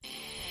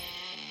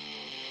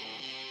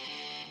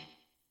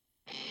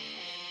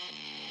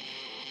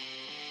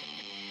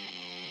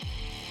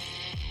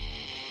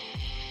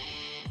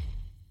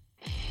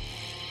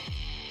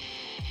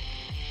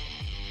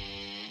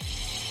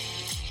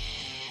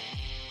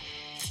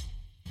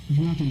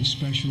There's nothing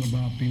special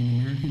about being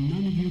American.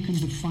 None of you can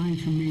define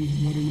for me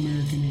what an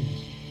American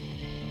is.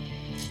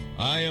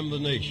 I am the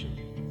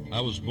nation.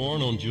 I was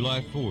born on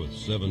July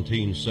 4th,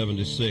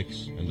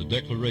 1776, and the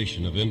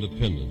Declaration of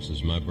Independence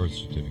is my birth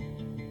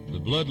certificate. The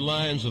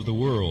bloodlines of the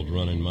world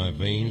run in my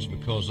veins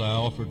because I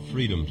offered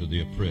freedom to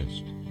the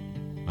oppressed.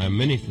 I am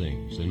many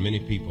things and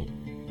many people.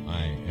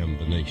 I am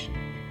the nation.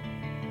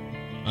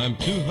 I'm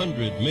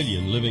 200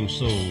 million living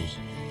souls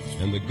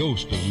and the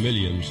ghost of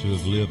millions who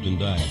have lived and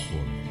died for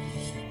me.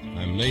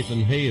 I'm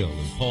Nathan Hale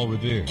and Paul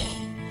Revere.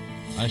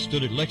 I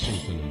stood at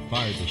Lexington and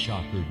fired the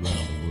shot heard round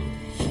the world.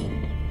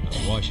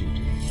 I'm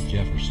Washington,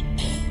 Jefferson,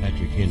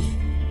 Patrick Henry.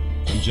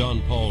 I'm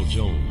John Paul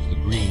Jones, the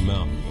Green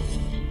Mountain Boys,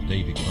 and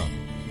Davy Crockett.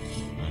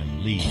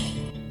 I'm Lee.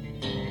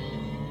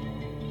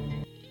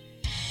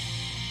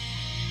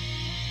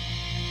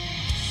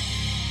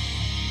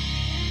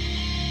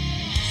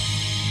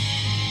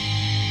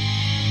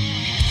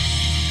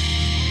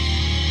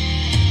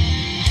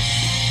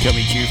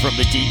 Coming to you from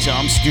the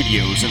D-Tom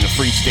Studios in the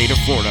free state of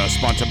Florida,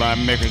 sponsored by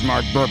Maker's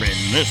Mark Bourbon.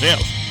 This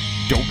is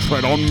Don't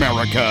Tread on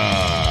America.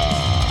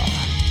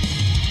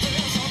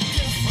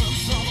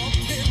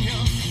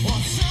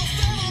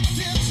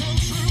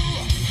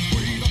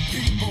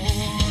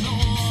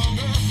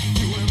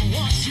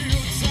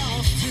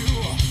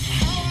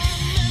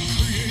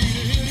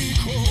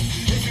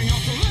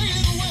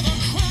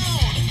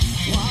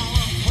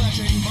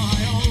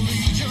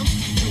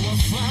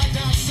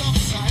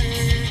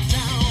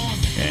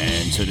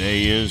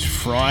 Today is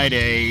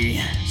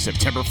Friday,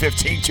 September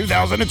 15,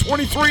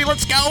 2023.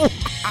 Let's go!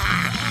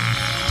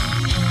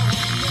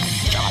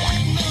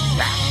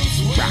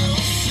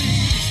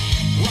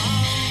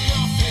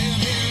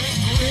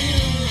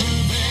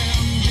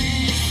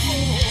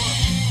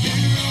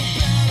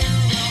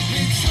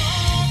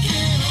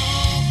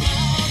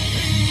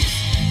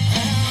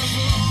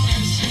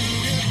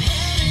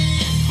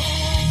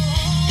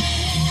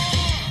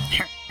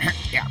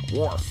 Yeah,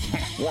 war.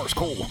 War's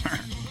cool.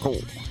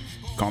 Cool.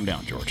 Calm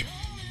down, George.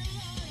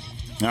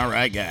 All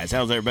right, guys.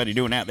 How's everybody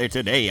doing out there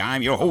today?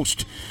 I'm your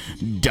host,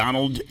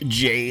 Donald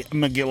J.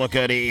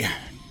 McGillicuddy,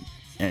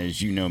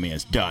 as you know me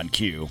as Don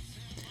Q.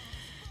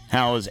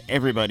 How is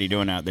everybody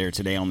doing out there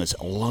today on this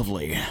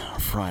lovely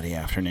Friday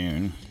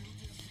afternoon?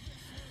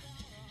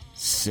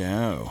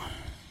 So,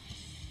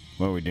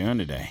 what are we doing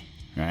today,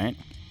 right?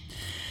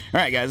 All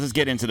right, guys, let's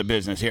get into the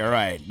business here. All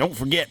right, don't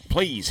forget,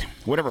 please,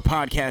 whatever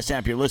podcast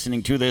app you're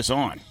listening to this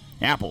on,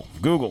 Apple,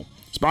 Google,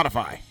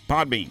 Spotify,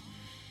 Podbean,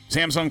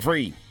 Samsung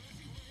Free,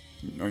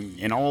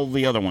 and all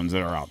the other ones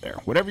that are out there.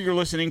 Whatever you're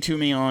listening to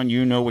me on,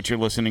 you know what you're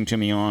listening to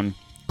me on.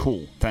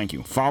 Cool. Thank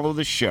you. Follow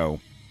the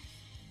show.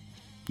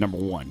 Number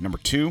one. Number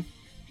two,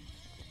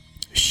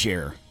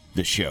 share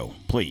the show,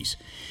 please.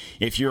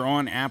 If you're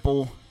on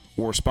Apple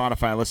or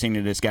Spotify listening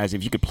to this, guys,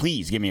 if you could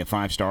please give me a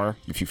 5-star.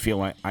 If you feel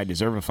like I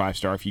deserve a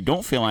 5-star. If you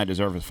don't feel I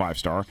deserve a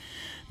 5-star,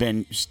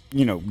 then,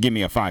 give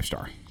me a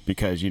 5-star.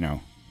 Because,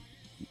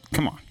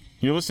 come on.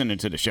 You're listening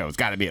to the show. It's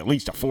got to be at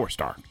least a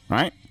 4-star,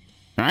 right?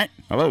 All right?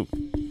 Hello.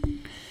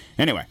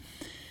 Anyway,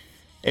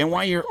 and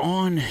while you're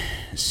on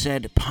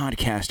said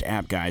podcast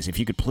app, guys, if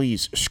you could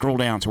please scroll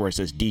down to where it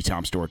says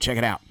D-Tom Store. Check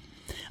it out.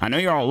 I know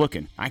you're all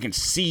looking. I can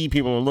see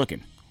people are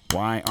looking.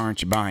 Why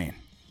aren't you buying?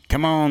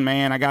 Come on,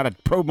 man. I got a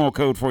promo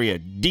code for you.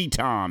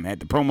 D-Tom at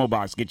the promo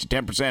box. Get you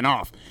 10%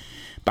 off.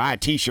 Buy a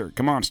t-shirt.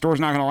 Come on. Store's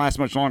not going to last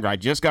much longer. I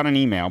just got an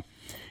email,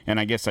 and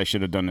I guess I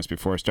should have done this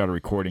before I started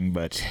recording,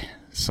 but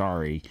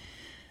sorry.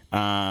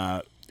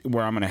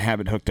 Where I'm going to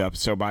have it hooked up.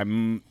 So by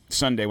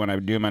Sunday, when I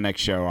do my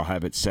next show, I'll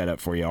have it set up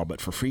for y'all,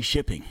 but for free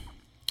shipping.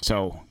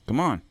 So,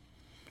 come on.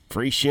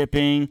 Free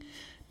shipping,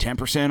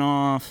 10%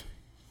 off.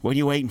 What are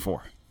you waiting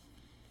for?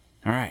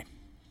 All right.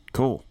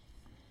 Cool.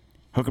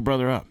 Hook a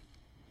brother up.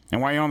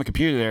 And while you're on the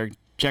computer there,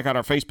 check out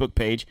our Facebook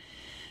page.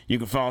 You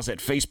can follow us at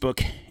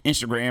Facebook,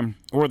 Instagram,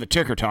 or the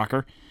Ticker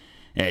Talker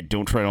at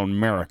Don't Tread on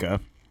America.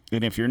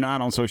 And if you're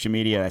not on social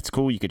media, that's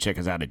cool. You can check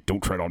us out at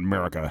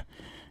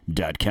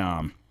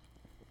don'ttreadonamerica.com.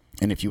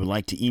 And if you would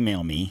like to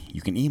email me,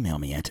 you can email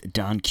me at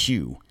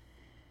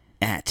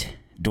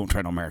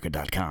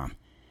donq@don'ttreadonamerica.com.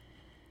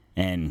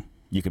 And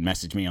you can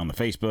message me on the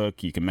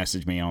Facebook. You can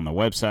message me on the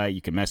website. You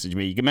can message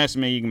me. You can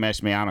message me. You can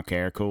message me. I don't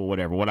care. Cool,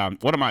 whatever. What am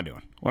I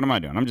doing? What am I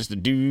doing? I'm just a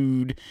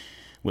dude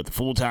with a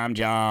full-time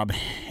job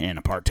and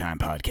a part-time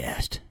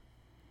podcast.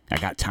 I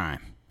got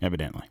time,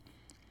 evidently.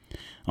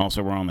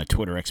 Also, we're on the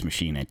Twitter X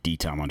machine at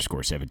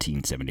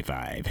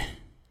DTOM_1775.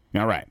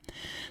 All right.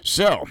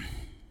 So,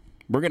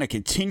 we're going to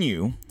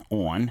continue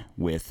on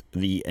with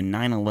the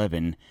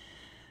 9/11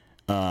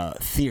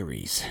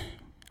 theories.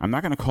 I'm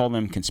not going to call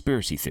them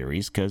conspiracy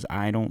theories because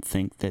I don't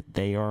think that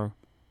they are.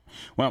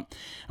 Well,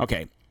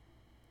 okay.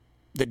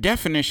 The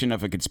definition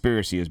of a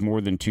conspiracy is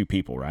more than two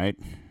people, right?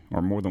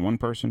 Or more than one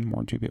person, more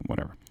than two people,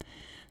 whatever.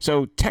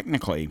 So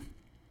technically,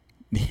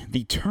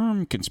 the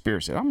term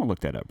conspiracy, I'm going to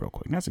look that up real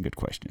quick. That's a good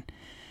question.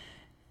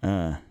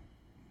 Let's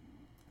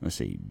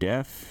see.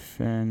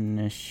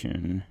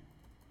 Definition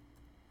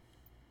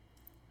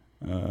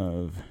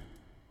of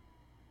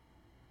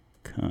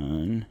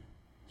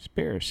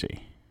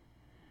conspiracy.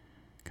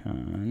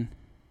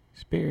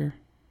 Conspiracy.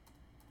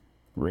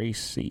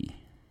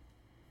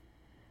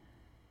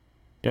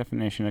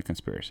 Definition of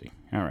conspiracy.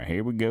 All right,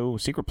 here we go.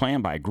 Secret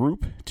plan by a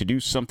group to do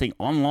something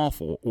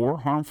unlawful or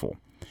harmful.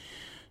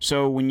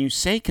 So when you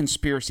say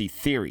conspiracy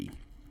theory,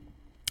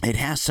 it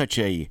has such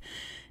a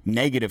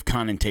negative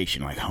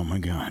connotation, like, oh my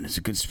God, it's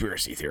a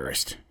conspiracy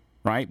theorist,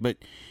 right? But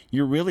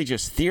you're really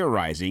just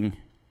theorizing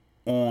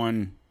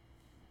on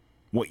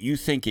what you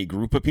think a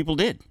group of people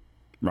did,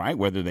 right?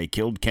 Whether they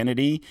killed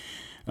Kennedy,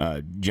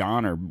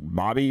 John or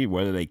Bobby,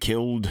 whether they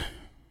killed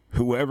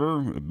whoever,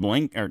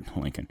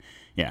 Lincoln,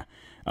 yeah,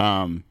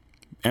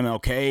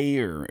 MLK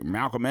or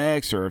Malcolm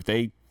X, or if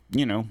they,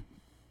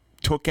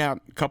 took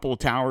out a couple of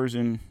towers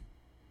in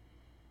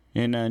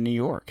New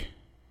York,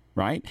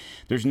 right?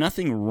 There's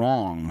nothing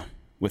wrong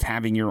with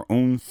having your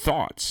own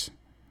thoughts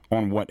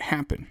on what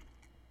happened.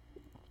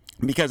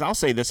 Because I'll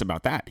say this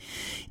about that.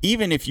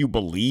 Even if you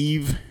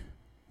believe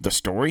the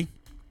story,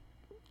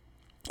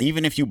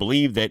 even if you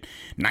believe that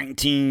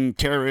 19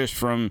 terrorists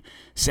from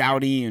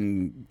Saudi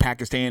and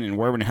Pakistan and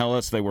wherever the hell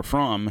else they were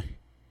from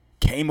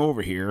came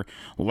over here,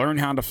 learned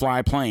how to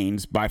fly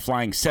planes by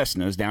flying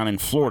Cessnas down in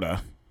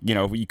Florida,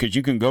 because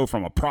you can go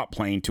from a prop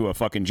plane to a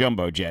fucking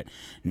jumbo jet,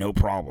 no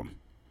problem.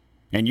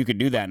 And you could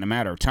do that in a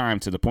matter of time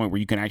to the point where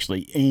you can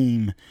actually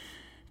aim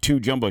two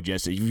jumbo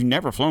jets that you've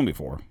never flown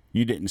before.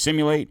 You didn't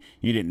simulate,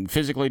 you didn't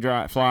physically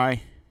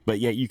fly, but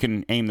yet you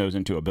can aim those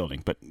into a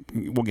building. But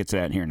we'll get to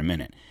that here in a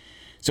minute.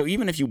 So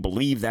even if you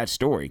believe that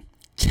story,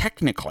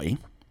 technically,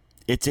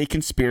 it's a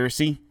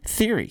conspiracy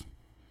theory,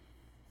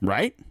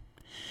 right?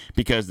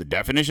 Because the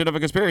definition of a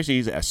conspiracy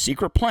is a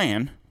secret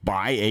plan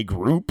by a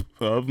group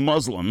of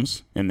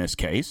Muslims, in this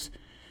case,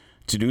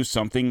 to do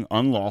something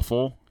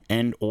unlawful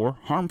and or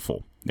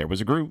harmful. There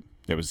was a group.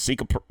 There was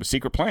a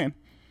secret plan.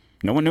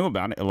 No one knew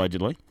about it,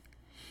 allegedly.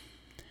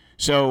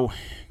 So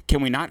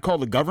can we not call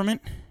the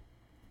government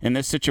in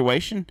this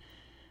situation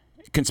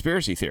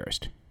conspiracy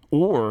theorist?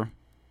 Or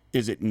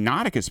is it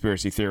not a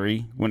conspiracy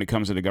theory when it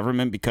comes to the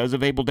government because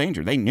of Able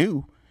Danger? They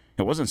knew.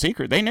 It wasn't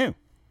secret. They knew.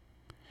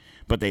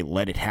 But they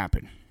let it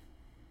happen.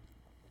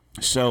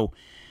 So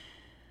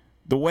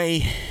I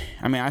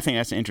think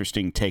that's an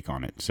interesting take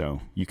on it.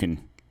 So you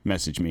can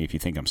message me if you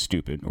think I'm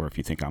stupid or if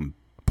you think I'm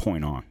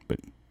point on. But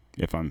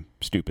if I'm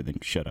stupid, then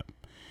shut up.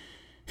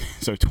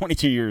 So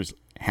 22 years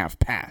have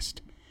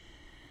passed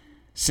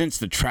since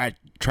the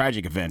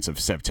tragic events of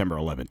September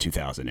 11,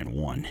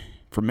 2001.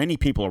 For many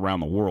people around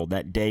the world,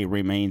 that day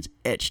remains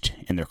etched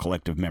in their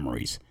collective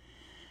memories.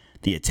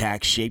 The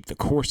attacks shaped the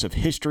course of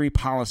history,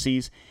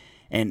 policies,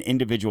 and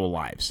individual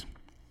lives.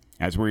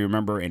 As we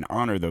remember and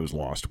honor those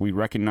lost, we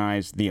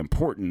recognize the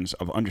importance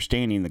of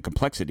understanding the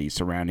complexities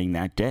surrounding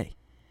that day.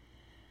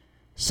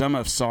 Some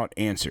have sought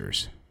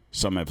answers,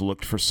 some have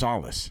looked for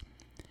solace,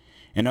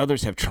 and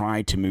others have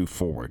tried to move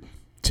forward.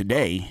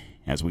 Today,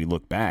 as we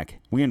look back,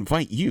 we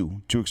invite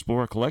you to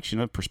explore a collection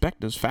of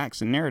perspectives,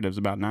 facts, and narratives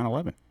about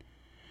 9/11.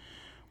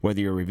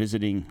 Whether you're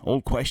revisiting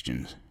old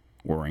questions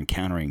or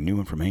encountering new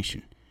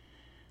information,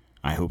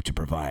 I hope to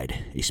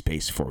provide a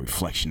space for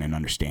reflection and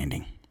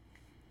understanding.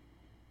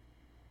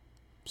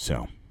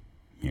 So,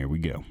 here we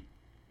go.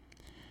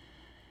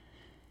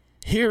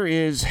 Here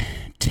is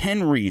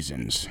 10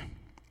 reasons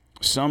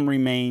some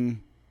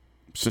remain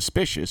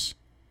suspicious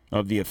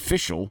of the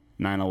official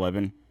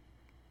 9/11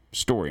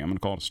 story. I'm going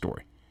to call it a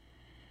story.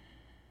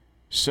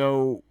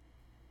 So,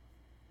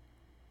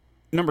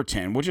 number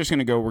 10, we're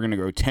going to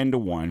go 10 to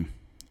 1,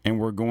 and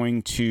we're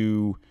going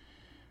to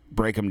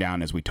break them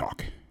down as we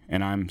talk.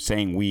 And I'm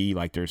saying we,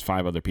 like there's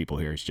 5 other people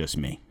here. It's just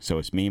me. So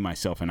it's me,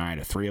 myself, and I.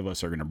 The 3 of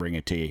us are going to bring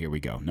it to you. Here we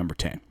go. Number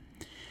 10.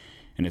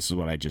 And this is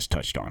what I just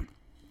touched on.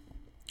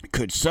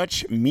 Could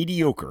such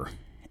mediocre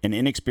and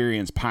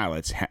inexperienced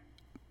pilots,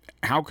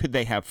 how could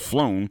they have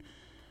flown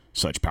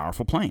such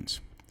powerful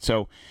planes?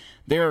 So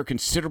there are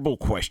considerable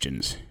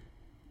questions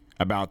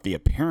about the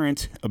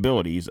apparent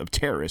abilities of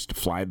terrorists to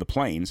fly the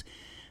planes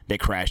that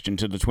crashed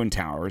into the Twin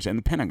Towers and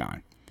the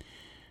Pentagon.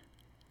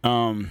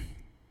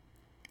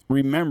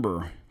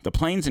 Remember, the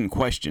planes in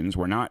questions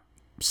were not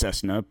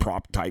Cessna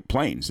prop-type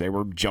planes. They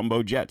were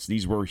jumbo jets.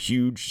 These were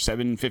huge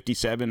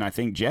 757, I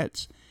think,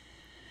 jets.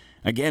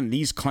 Again,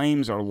 these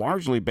claims are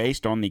largely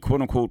based on the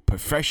quote-unquote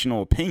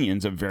professional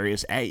opinions of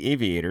various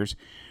aviators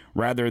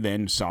rather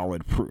than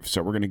solid proof.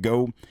 So I'm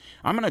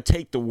going to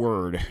take the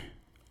word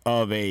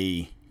of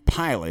a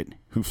pilot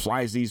who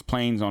flies these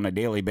planes on a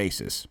daily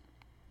basis.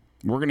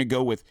 We're going to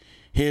go with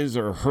his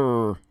or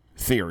her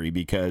theory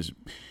because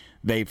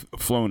they've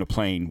flown a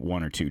plane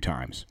 1 or 2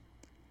 times.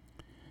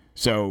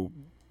 So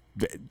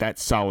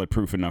that's solid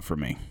proof enough for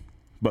me.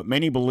 But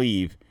many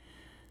believe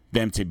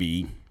them to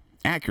be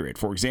accurate.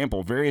 For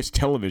example, various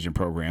television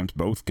programs,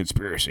 both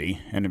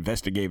conspiracy and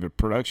investigative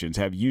productions,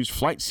 have used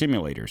flight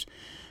simulators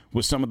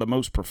with some of the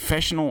most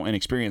professional and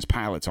experienced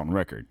pilots on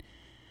record.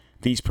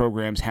 These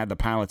programs had the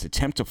pilots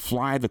attempt to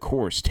fly the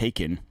course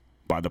taken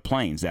by the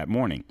planes that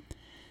morning,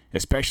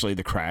 especially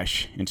the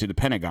crash into the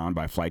Pentagon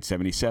by Flight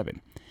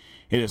 77.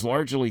 It is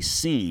largely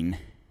seen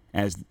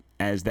as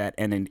that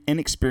an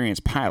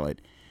inexperienced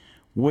pilot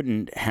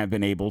wouldn't have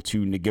been able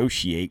to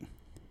negotiate,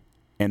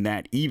 and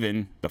that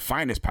even the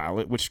finest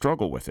pilot would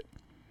struggle with it.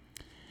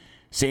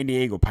 San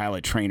Diego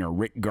pilot trainer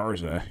Rick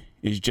Garza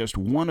is just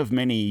one of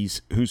many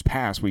whose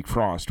paths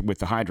crossed with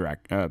the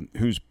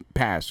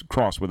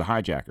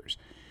hijackers.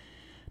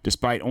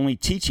 Despite only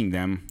teaching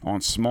them on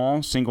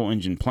small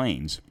single-engine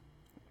planes,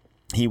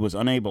 he was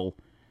unable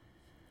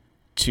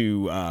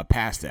to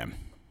pass them.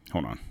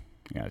 Hold on.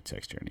 I got a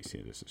text here. I need to see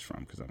who this is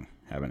from because I'm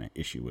having an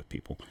issue with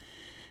people.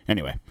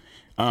 Anyway,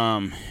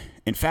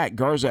 in fact,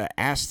 Garza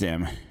asked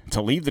them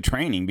to leave the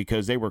training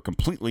because they were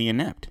completely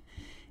inept.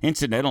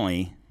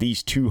 Incidentally,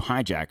 these two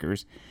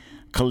hijackers,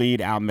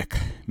 Khalid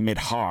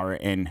al-Midhar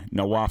and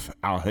Nawaf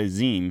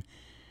al-Hazim,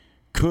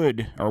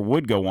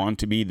 would go on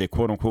to be the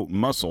quote-unquote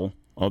muscle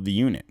of the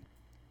unit.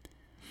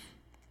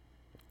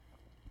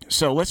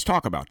 So let's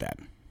talk about that.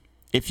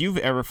 If you've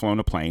ever flown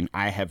a plane,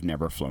 I have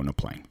never flown a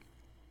plane.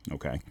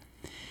 Okay?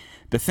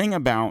 The thing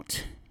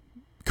about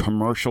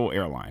commercial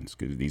airlines,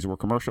 because these were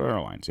commercial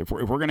airlines, if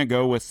we're going to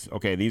go with,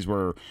 okay, these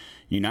were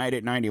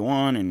United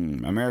 91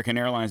 and American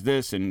Airlines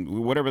this and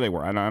whatever they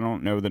were. I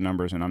don't know the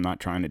numbers, and I'm not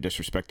trying to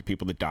disrespect the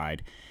people that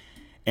died.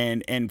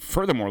 And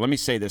furthermore, let me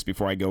say this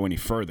before I go any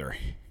further.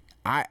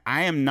 I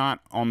am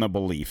not on the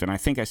belief, and I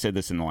think I said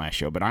this in the last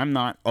show, but I'm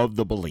not of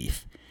the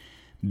belief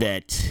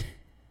that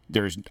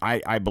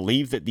I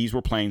believe that these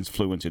were planes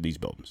flew into these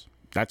buildings.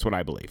 That's what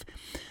I believe.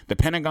 The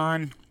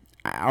Pentagon,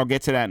 I'll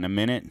get to that in a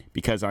minute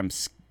because I'm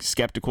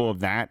skeptical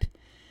of that.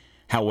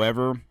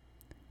 However,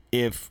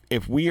 if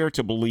we are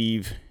to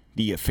believe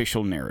the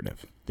official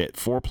narrative that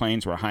 4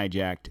 planes were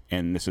hijacked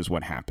and this is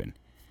what happened,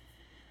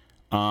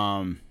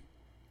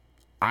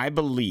 I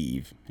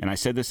believe, and I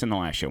said this in the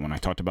last show when I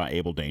talked about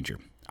Able Danger,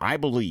 I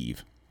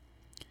believe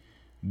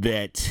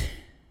that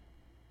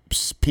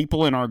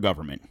people in our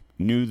government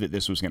knew that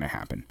this was going to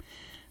happen.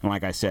 And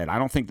like I said, I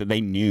don't think that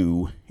they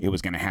knew it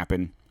was going to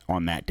happen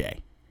on that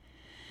day.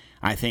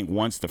 I think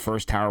once the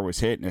first tower was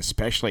hit, and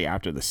especially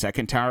after the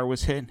second tower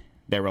was hit,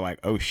 they were like,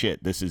 oh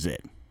shit, this is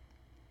it.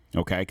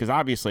 Okay? Because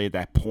obviously at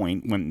that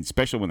point,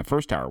 especially when the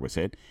first tower was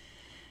hit,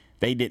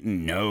 they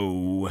didn't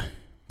know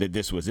that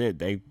this was it.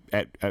 They,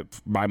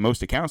 by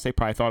most accounts, they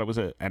probably thought it was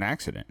an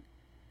accident.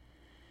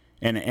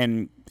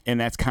 And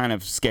that's kind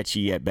of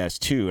sketchy at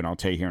best too, and I'll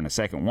tell you here in a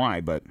second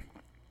why, but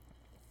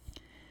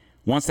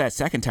once that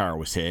second tower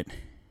was hit,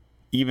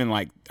 even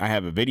like I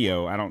have a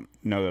video, I don't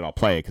know that I'll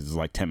play it because it's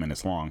like 10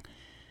 minutes long,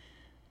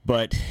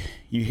 but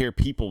you hear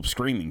people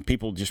screaming,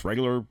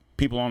 regular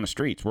people on the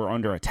streets were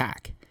under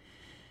attack.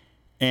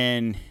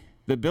 And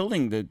the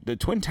building, the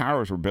Twin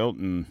Towers were built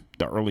in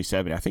the early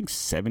 70s, I think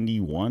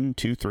 71,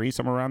 2, 3,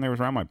 somewhere around there. It was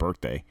around my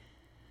birthday.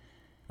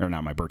 Or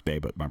not my birthday,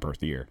 but my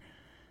birth year.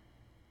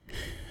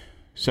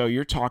 So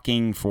you're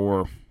talking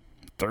for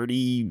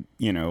 30,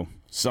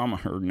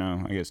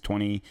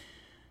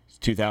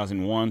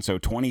 2001, so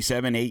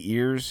 27, 8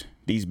 years,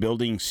 these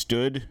buildings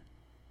stood.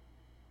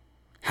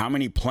 How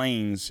many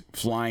planes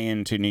fly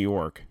into New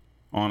York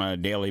on a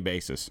daily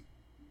basis?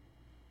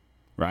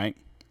 Right?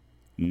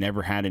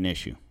 Never had an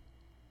issue.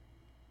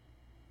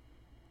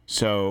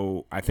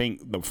 So I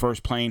think the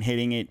first plane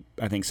hitting it,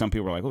 I think some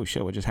people were like, oh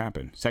shit, what just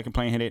happened? Second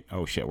plane hit it,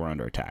 oh shit, we're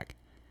under attack.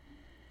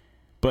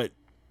 But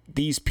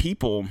these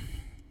people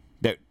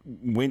that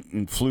went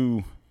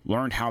and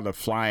learned how to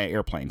fly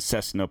airplanes,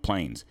 Cessna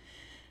planes.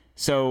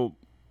 So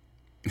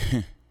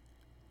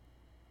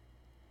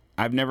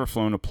I've never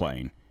flown a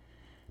plane,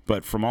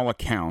 but from all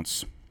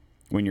accounts,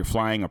 when you're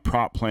flying a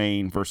prop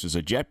plane versus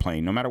a jet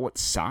plane, no matter what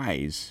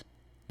size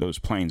those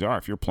planes are,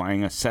 if you're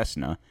flying a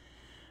Cessna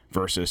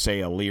versus,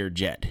 say, a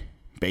Learjet,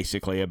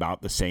 basically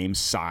about the same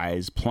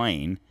size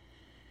plane,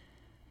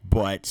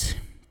 but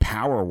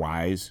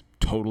power-wise,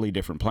 totally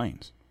different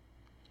planes.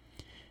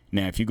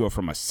 Now, if you go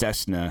from a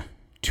Cessna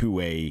to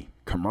a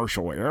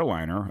commercial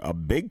airliner, a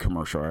big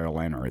commercial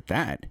airliner at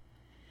that,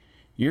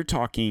 you're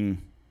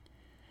talking,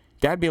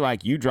 that'd be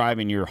like you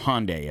driving your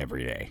Hyundai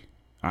every day.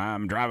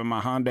 I'm driving my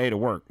Hyundai to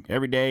work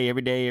every day.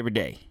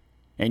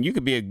 And you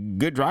could be a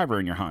good driver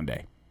in your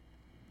Hyundai.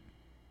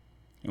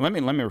 Let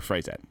me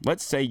rephrase that.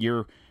 Let's say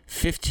your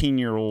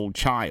 15-year-old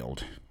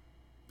child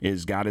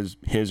is got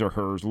his or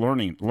her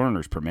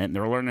learner's permit, and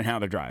they're learning how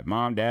to drive.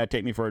 Mom, Dad,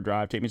 take me for a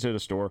drive. Take me to the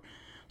store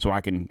so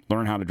I can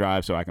learn how to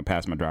drive so I can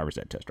pass my driver's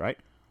ed test, right?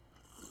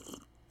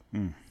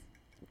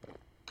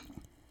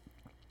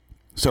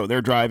 So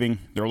they're driving.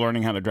 They're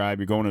learning how to drive.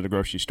 You're going to the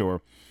grocery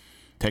store.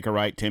 Take a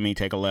right, Timmy.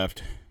 Take a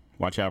left.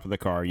 Watch out for the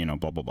car,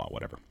 blah, blah, blah,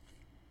 whatever.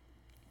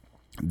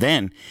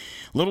 Then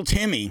little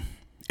Timmy,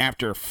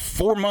 after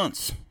 4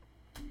 months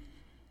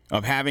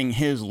of having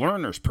his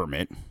learner's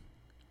permit,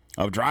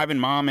 of driving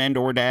mom and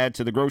or dad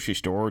to the grocery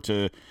store,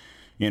 to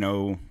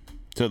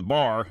the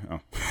bar. Oh,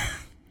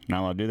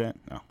 not allowed to do that?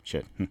 Oh,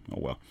 shit. Oh,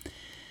 well.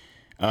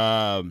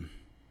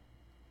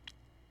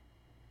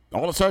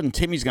 All of a sudden,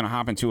 Timmy's going to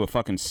hop into a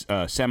fucking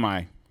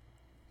semi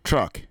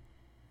truck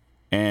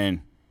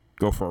and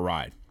go for a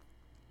ride.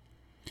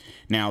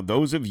 Now,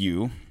 those of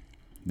you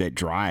that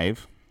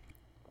drive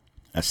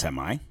a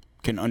semi,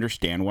 can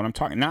understand what I'm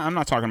talking. Now, I'm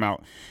not talking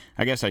about,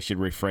 I guess I should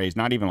rephrase,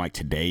 not even like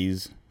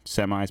today's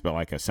semis, but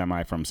like a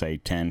semi from, say,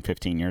 10,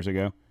 15 years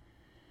ago.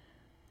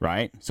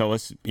 Right? So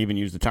let's even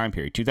use the time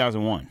period.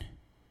 2001.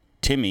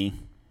 Timmy,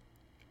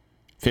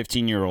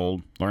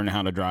 15-year-old, learning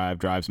how to drive,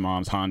 drives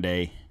mom's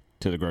Hyundai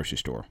to the grocery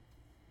store.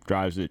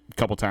 Drives it a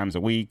couple times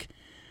a week.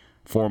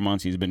 4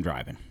 months he's been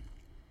driving.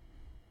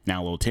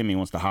 Now little Timmy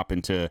wants to hop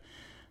into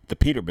the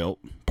Peterbilt,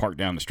 park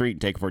down the street,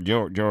 and take it for a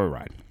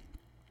joyride.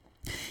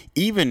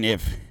 Even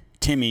if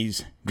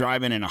Timmy's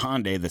driving in a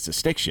Hyundai that's a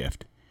stick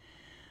shift,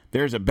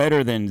 there's a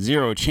better than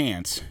zero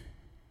chance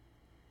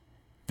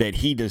that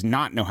he does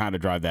not know how to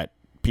drive that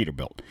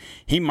Peterbilt.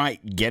 He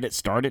might get it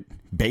started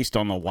based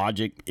on the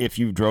logic, if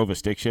you drove a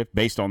stick shift,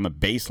 based on the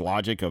base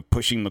logic of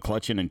pushing the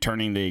clutch in and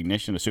turning the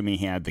ignition, assuming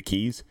he had the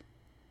keys.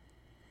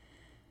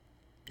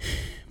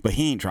 But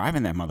he ain't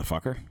driving that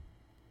motherfucker.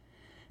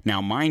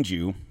 Now, mind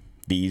you,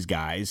 these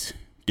guys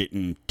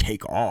didn't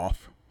take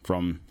off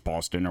from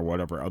Boston or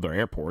whatever other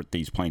airport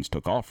these planes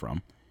took off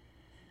from.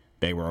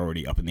 They were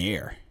already up in the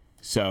air.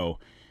 So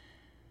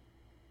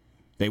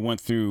they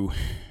went through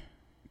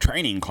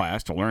training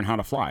class to learn how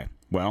to fly.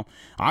 Well,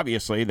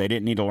 obviously, they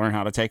didn't need to learn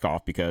how to take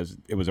off because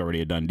it was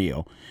already a done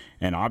deal.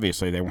 And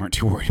obviously, they weren't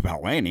too worried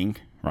about landing,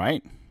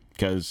 right?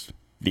 Because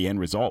the end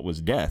result was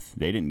death.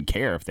 They didn't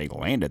care if they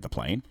landed the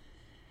plane.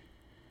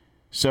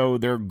 So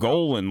their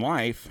goal in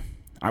life,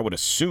 I would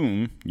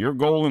assume, your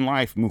goal in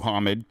life,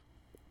 Muhammad,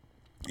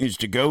 is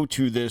to go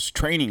to this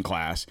training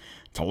class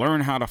to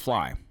learn how to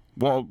fly.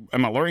 Well,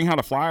 am I learning how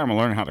to fly or am I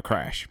learning how to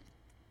crash?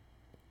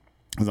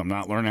 Because I'm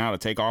not learning how to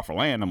take off or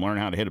land. I'm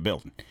learning how to hit a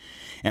building.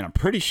 And I'm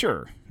pretty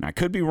sure, and I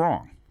could be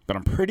wrong, but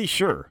I'm pretty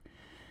sure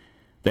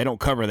they don't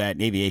cover that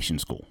in aviation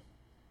school.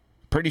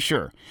 Pretty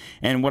sure.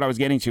 And what I was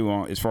getting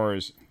to as far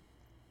as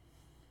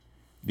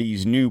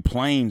these new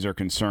planes are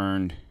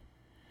concerned,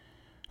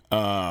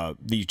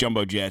 these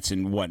jumbo jets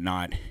and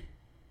whatnot,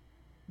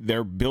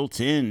 they're built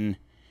in,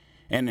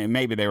 and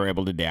maybe they were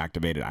able to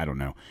deactivate it, I don't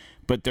know.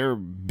 But they're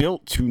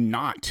built to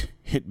not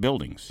hit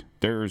buildings.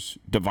 There's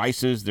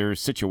devices, there's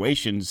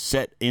situations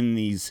set in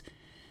these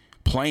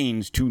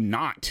planes to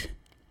not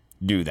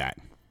do that.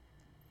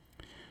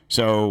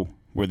 So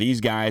were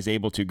these guys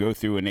able to go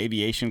through an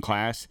aviation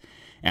class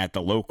at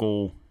the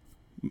local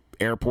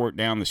airport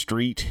down the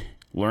street,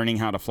 learning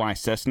how to fly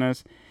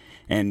Cessnas,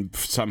 and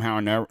somehow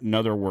or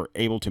another were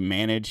able to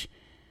manage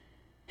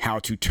how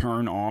to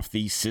turn off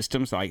these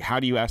systems? Like, how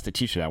do you ask the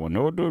teacher that one?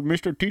 No,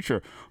 Mr.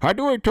 Teacher, how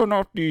do I turn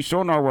off the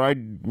sonar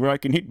where I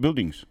can hit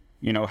buildings?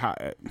 You know, how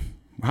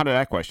did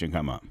that question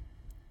come up?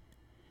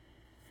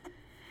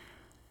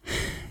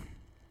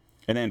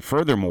 And then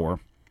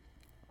furthermore,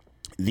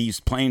 these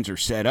planes are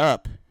set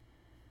up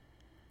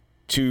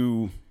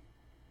to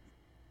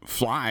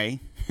fly,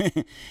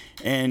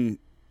 and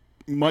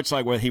much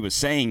like what he was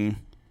saying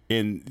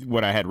in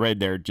what I had read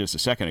there just a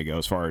second ago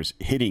as far as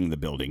hitting the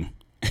building,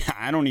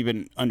 I don't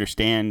even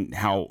understand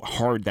how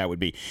hard that would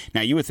be.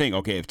 Now, you would think,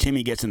 okay, if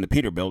Timmy gets in the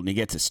Peterbilt and he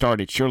gets it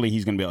started, surely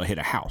he's going to be able to hit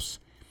a house.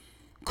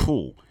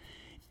 Cool.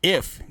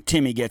 If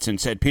Timmy gets in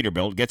said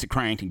Peterbilt, gets it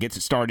cranked and gets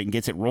it started and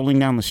gets it rolling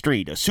down the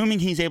street, assuming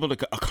he's able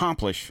to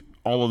accomplish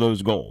all of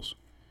those goals,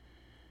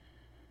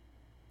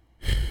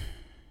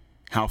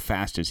 how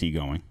fast is he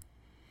going?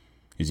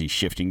 Is he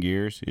shifting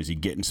gears? Is he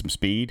getting some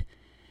speed?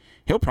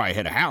 He'll probably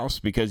hit a house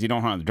because you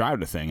don't know how to drive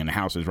the thing and the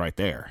house is right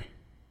there.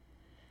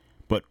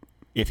 But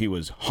if he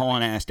was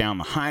hauling ass down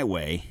the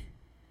highway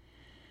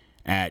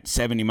at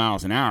 70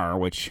 miles an hour,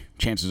 which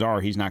chances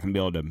are he's not going to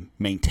be able to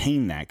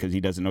maintain that because he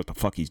doesn't know what the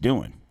fuck he's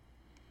doing,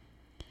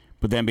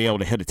 but then be able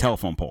to hit a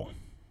telephone pole.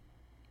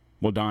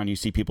 Well, Don, you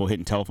see people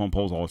hitting telephone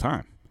poles all the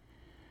time.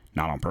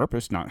 Not on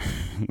purpose. Not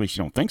at least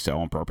you don't think so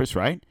on purpose,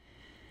 right?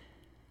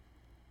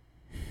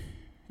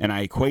 And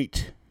I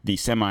equate the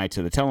semi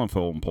to the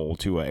telephone pole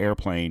to an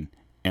airplane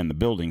and the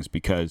buildings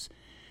because,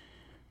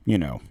 you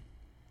know,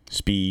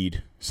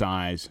 speed,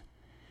 size.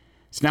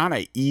 It's not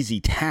an easy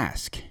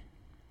task.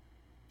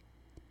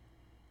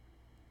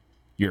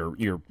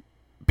 Your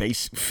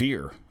base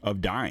fear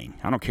of dying.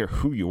 I don't care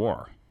who you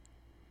are.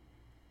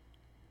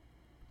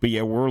 But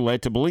yet we're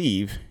led to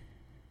believe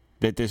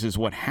that this is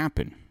what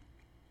happened.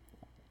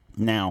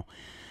 Now,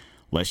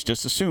 let's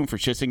just assume for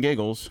shits and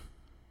giggles,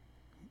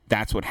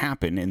 that's what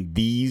happened, and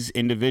these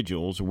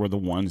individuals were the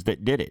ones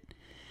that did it.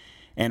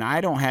 And I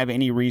don't have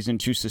any reason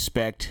to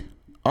suspect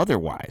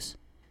otherwise.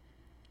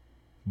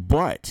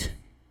 But,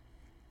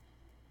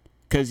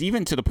 because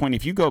even to the point,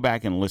 if you go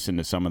back and listen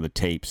to some of the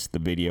tapes, the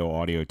video,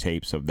 audio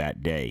tapes of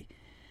that day,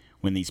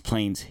 when these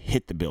planes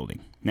hit the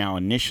building. Now,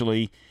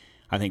 initially,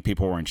 I think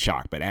people were in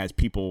shock, but as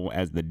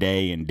the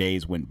day and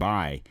days went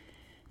by,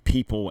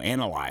 people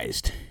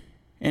analyzed,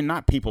 and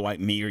not people like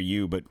me or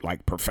you, but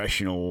like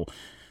professional,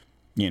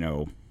 you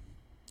know,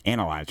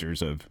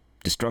 analyzers of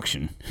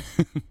destruction.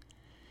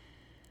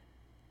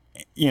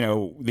 You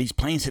know, these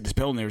planes hit this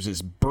building, there's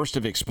this burst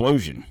of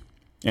explosion.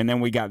 And then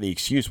we got the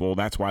excuse, well,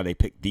 that's why they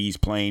picked these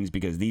planes,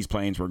 because these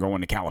planes were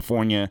going to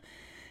California,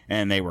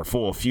 and they were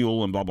full of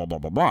fuel, and blah, blah, blah,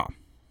 blah, blah.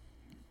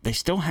 they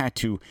still had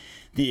to,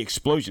 the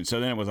explosion. So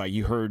then it was like,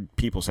 you heard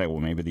people say, well,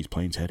 maybe these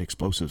planes had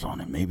explosives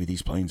on it. Maybe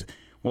these planes,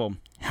 well,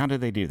 how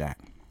did they do that?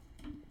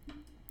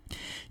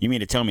 You mean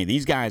to tell me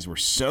these guys were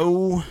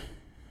so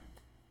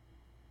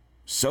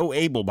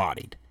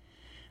able-bodied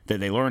that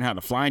they learned how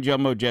to fly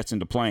jumbo jets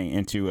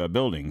into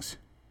buildings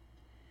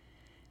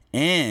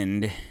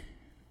and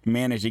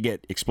managed to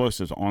get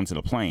explosives onto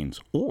the planes?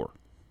 Or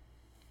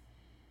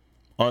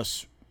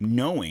us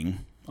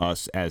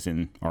as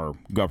in our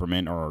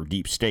government or our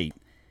deep state,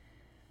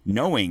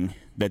 knowing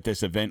that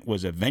this event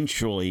was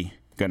eventually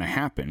going to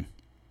happen,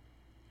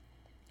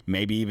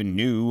 maybe even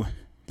knew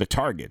the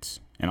targets.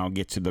 And I'll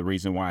get to the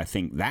reason why I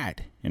think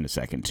that in a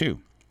second, too.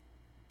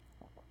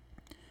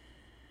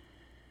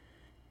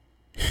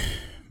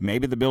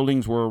 Maybe the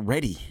buildings were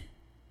ready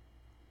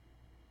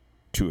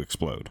to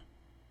explode.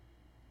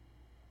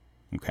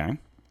 Okay?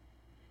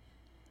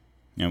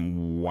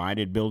 And why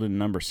did building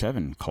number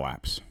 7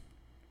 collapse?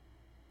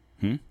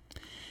 You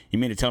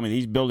mean to tell me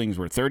these buildings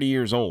were 30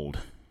 years old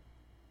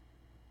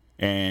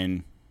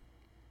and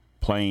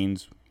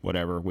planes,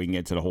 whatever, we can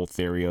get to the whole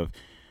theory of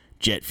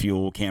jet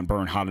fuel can't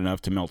burn hot enough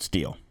to melt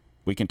steel.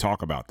 We can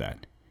talk about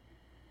that.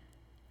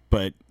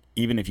 But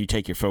even if you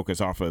take your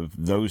focus off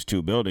of those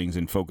 2 buildings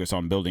and focus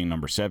on building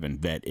number 7,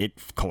 that it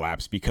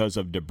collapsed because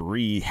of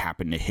debris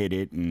happened to hit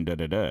it and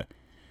da-da-da.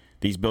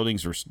 These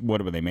buildings were,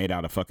 what were they, made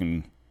out of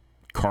fucking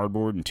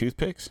cardboard and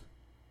toothpicks?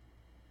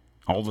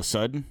 All of a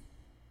sudden?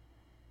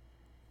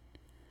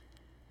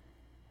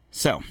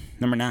 So,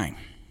 number 9.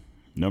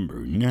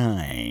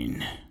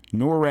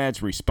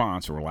 NORAD's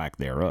response or lack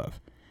thereof.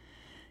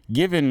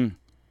 Given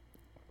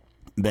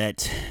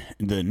that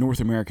the North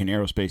American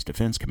Aerospace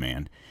Defense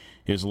Command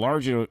is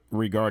largely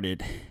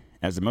regarded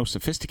as the most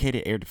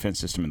sophisticated air defense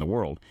system in the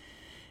world,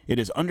 it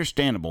is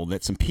understandable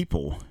that some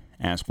people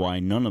ask why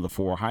none of the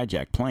 4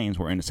 hijacked planes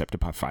were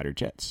intercepted by fighter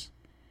jets,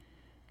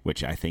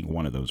 which I think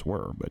one of those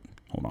were, but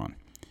hold on,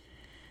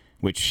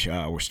 which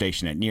were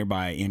stationed at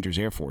nearby Andrews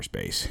Air Force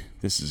Base.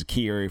 This is a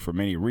key area for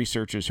many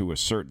researchers who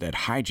assert that the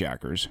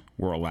hijackings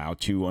were allowed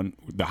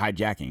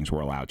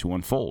to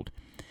unfold.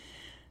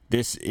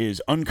 This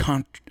is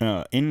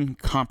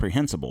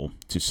incomprehensible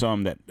to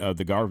some that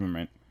the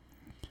government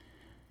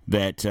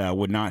that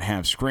would not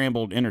have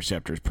scrambled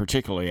interceptors,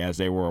 particularly as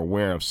they were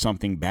aware of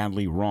something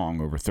badly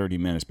wrong over 30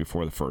 minutes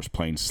before the first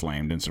plane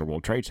slammed into the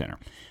World Trade Center.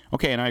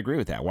 Okay, and I agree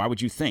with that. Why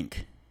would you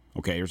think,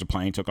 okay, here's a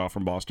plane, took off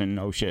from Boston,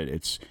 oh shit,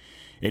 it's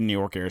in New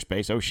York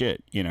airspace, oh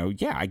shit,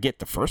 yeah, I get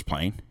the first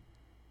plane.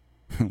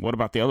 What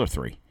about the other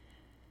 3?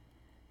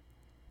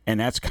 And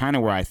that's kind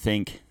of where I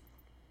think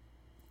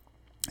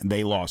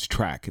they lost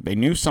track. They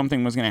knew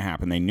something was going to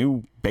happen. They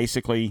knew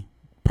basically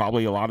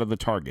probably a lot of the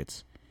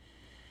targets.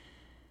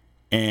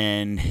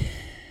 And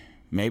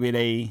maybe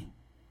they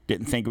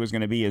didn't think it was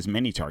going to be as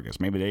many targets.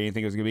 Maybe they didn't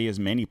think it was going to be as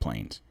many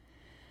planes.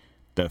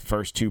 The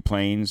first 2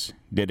 planes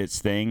did its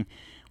thing.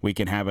 We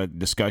can have a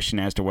discussion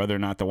as to whether or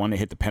not the one that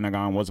hit the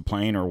Pentagon was a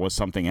plane or was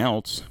something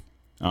else.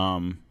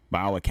 By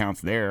all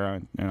accounts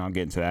there, and I'll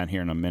get into that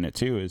here in a minute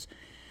too, is,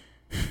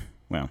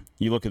 well,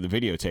 you look at the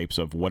videotapes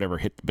of whatever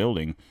hit the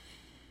building,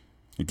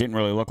 it didn't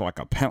really look like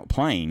a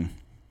plane,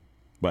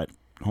 but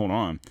hold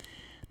on.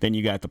 Then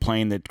you got the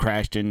plane that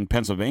crashed in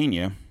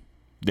Pennsylvania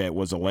that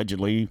was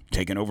allegedly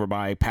taken over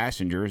by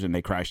passengers, and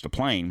they crashed the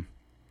plane.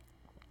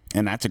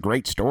 And that's a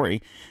great story.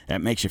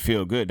 That makes you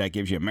feel good. That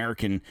gives you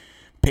American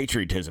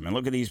patriotism. And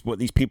look at what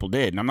these people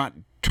did. And I'm not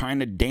trying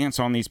to dance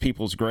on these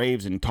people's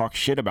graves and talk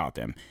shit about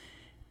them.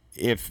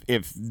 If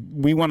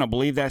we want to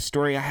believe that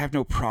story, I have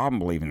no problem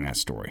believing that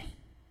story.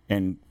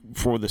 And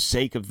for the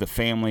sake of the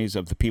families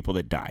of the people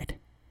that died.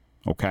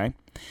 Okay?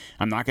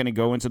 I'm not going to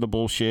go into the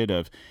bullshit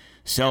of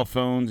cell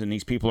phones and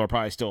these people are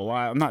probably still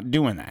alive. I'm not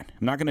doing that.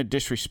 I'm not going to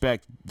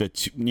disrespect the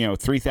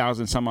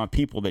 3,000 some odd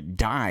people that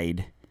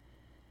died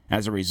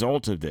as a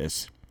result of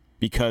this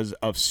because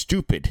of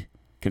stupid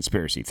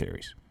conspiracy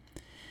theories.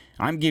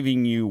 I'm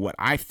giving you what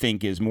I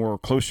think is more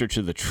closer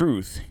to the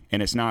truth,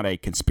 and it's not a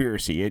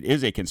conspiracy. It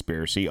is a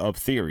conspiracy of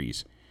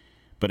theories,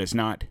 but it's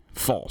not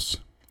false.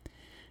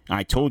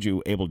 I told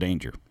you Able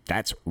Danger.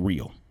 That's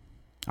real.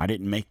 I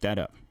didn't make that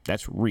up.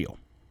 That's real.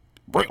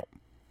 Real.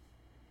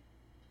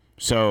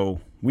 So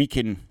we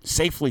can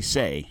safely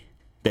say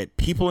that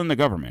people in the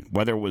government,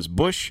 whether it was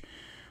Bush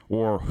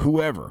or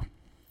whoever,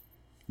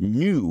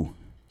 knew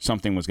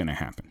something was going to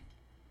happen.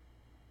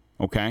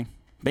 Okay?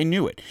 They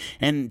knew it.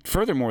 And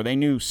furthermore, they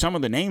knew some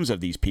of the names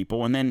of these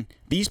people, and then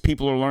these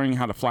people are learning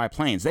how to fly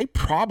planes. They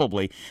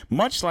probably,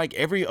 much like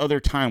every other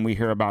time we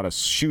hear about a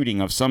shooting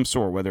of some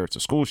sort, whether it's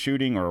a school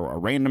shooting or a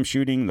random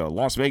shooting, the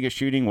Las Vegas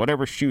shooting,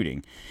 whatever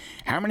shooting,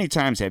 how many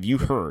times have you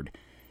heard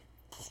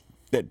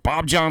that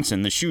Bob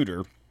Johnson, the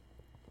shooter,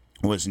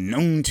 was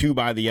known to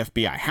by the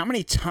FBI? How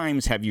many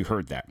times have you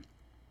heard that?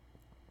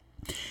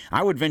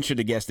 I would venture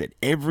to guess that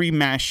every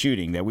mass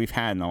shooting that we've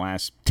had in the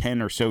last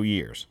 10 or so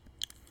years,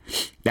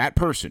 that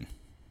person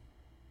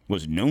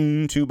was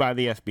known to by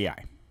the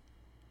FBI.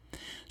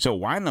 So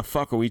why in the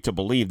fuck are we to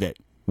believe that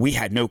we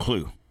had no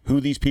clue who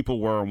these people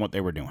were and what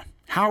they were doing?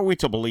 How are we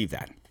to believe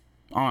that?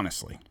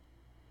 Honestly.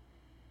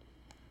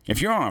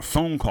 If you're on a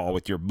phone call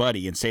with your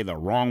buddy and say the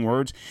wrong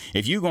words,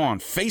 if you go on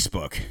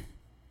Facebook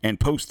and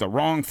post the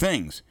wrong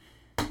things,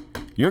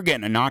 you're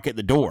getting a knock at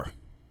the door.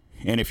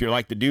 And if you're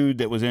like the dude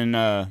that was in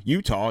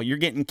Utah, you're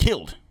getting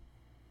killed,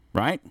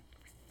 right?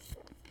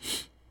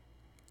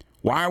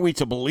 Why are we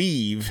to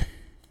believe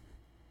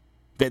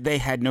that they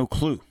had no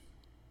clue?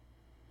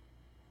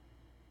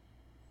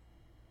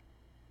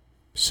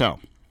 So,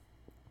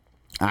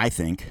 I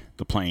think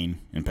the plane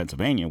in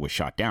Pennsylvania was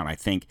shot down. I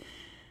think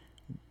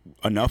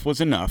enough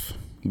was enough.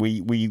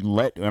 We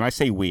let, when I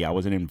say we, I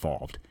wasn't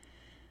involved.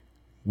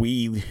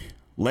 We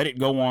let it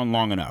go on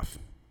long enough.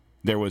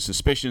 There was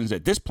suspicions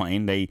that this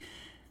plane, they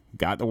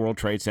got the World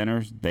Trade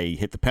Centers, they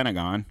hit the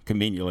Pentagon,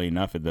 conveniently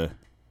enough at the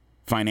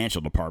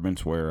financial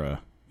departments where,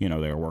 they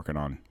were working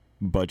on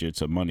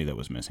budgets of money that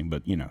was missing.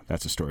 But,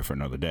 that's a story for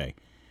another day.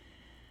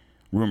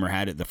 Rumor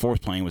had it the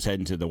fourth plane was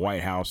heading to the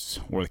White House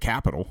or the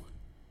Capitol.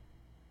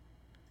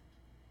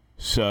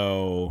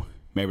 So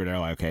maybe they're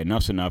like, okay,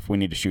 enough's enough. We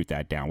need to shoot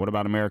that down. What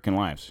about American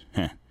lives?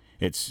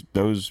 It's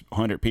those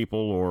 100 people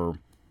or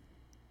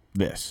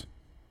this.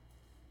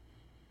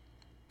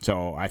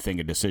 So I think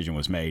a decision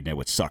was made, and it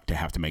would suck to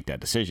have to make that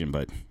decision,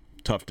 but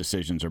tough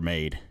decisions are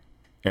made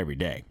every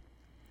day.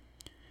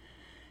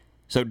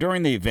 So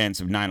during the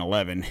events of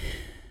 9/11,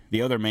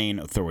 the other main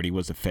authority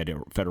was the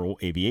Federal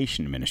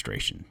Aviation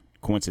Administration.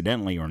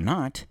 Coincidentally or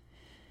not,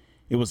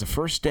 it was the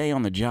first day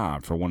on the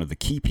job for one of the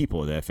key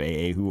people at the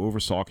FAA who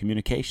oversaw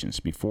communications.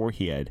 Before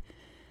he had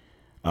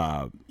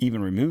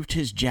even removed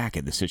his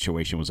jacket, the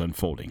situation was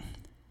unfolding.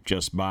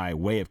 Just by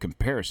way of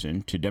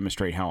comparison, to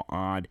demonstrate how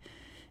odd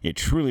it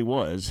truly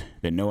was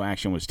that no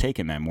action was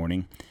taken that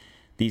morning,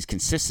 these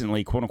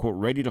consistently, quote-unquote,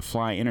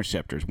 ready-to-fly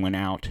interceptors went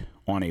out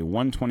on a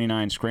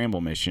 129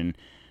 scramble mission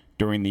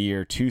during the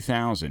year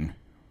 2000,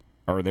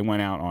 or they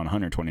went out on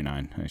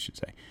 129, I should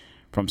say.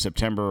 From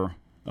September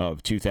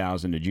of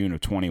 2000 to June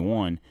of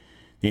 21,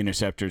 the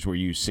interceptors were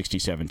used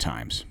 67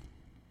 times.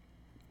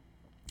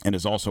 And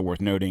it's also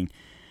worth noting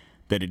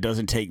that it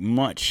doesn't take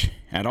much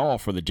at all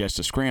for the jets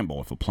to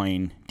scramble. If a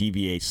plane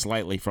deviates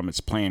slightly from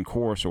its planned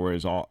course or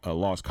is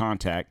lost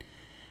contact,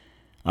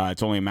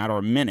 it's only a matter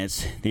of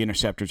minutes the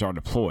interceptors are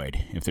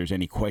deployed. If there's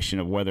any question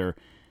of whether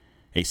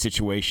a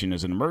situation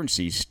is an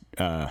emergency,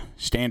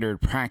 standard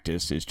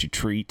practice is to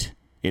treat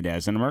it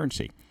as an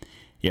emergency.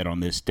 Yet on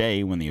this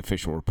day, when the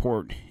official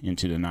report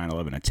into the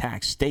 9/11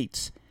 attack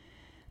states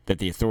that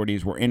the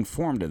authorities were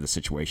informed of the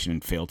situation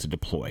and failed to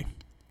deploy,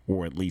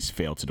 or at least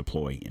failed to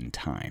deploy in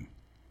time.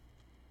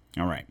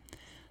 All right.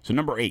 So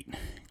number 8,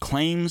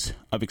 claims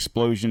of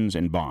explosions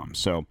and bombs.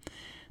 So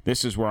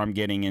this is where I'm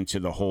getting into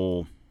the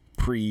whole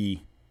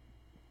pre-knowing.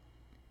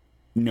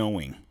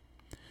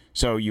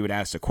 So you would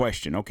ask the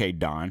question, okay,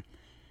 Don,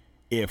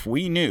 if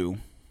we knew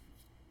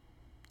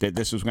that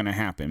this was going to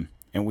happen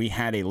and we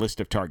had a list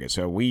of targets,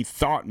 so we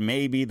thought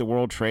maybe the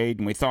World Trade,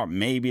 and we thought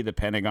maybe the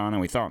Pentagon,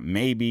 and we thought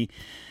maybe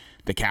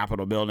the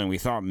Capitol building, we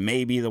thought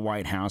maybe the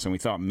White House, and we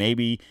thought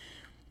maybe,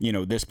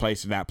 this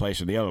place or that place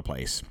or the other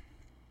place.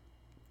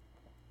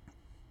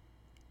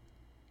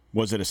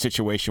 Was it a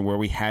situation where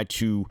we had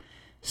to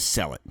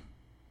sell it?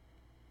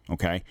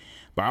 Okay.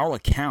 By all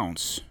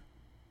accounts,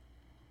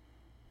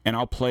 and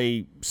I'll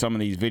play some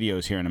of these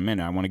videos here in a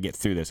minute. I want to get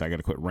through this. I got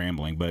to quit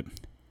rambling. But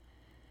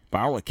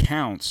by all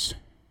accounts,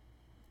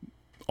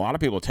 a lot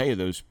of people tell you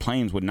those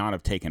planes would not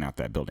have taken out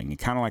that building. And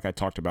kind of like I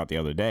talked about the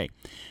other day.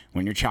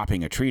 When you're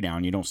chopping a tree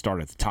down, you don't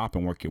start at the top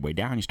and work your way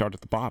down. You start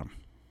at the bottom.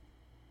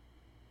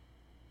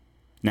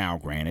 Now,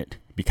 granted,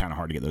 it'd be kind of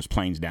hard to get those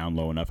planes down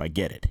low enough. I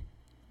get it.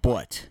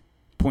 But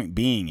point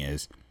being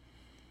is,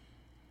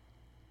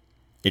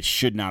 it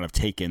should not have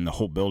taken the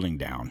whole building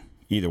down,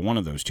 either one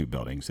of those two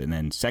buildings. And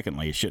then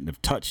secondly, it shouldn't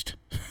have touched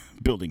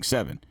Building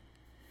 7.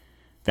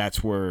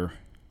 That's where,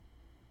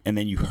 and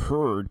then you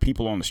heard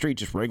people on the street,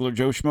 just regular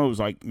Joe Schmoes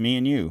like me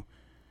and you,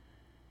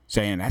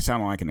 saying that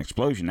sounded like an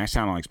explosion. That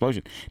sounded like an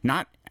explosion.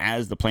 Not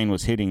as the plane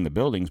was hitting the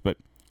buildings, but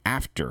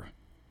after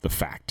the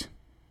fact.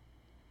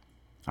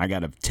 I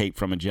got a tape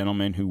from a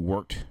gentleman who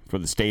worked for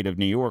the state of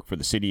New York, for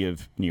the city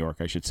of New York,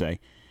 I should say,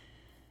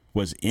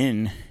 was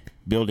in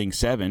Building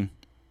 7,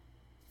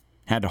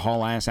 had to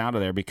haul ass out of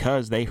there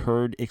because they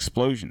heard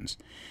explosions.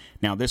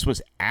 Now, this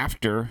was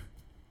after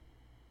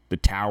the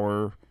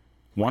tower,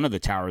 one of the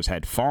towers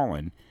had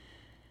fallen,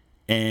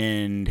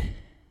 and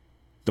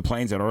the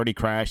planes had already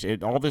crashed.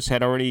 All this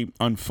had already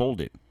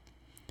unfolded.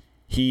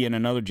 He and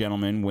another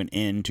gentleman went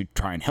in to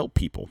try and help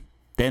people.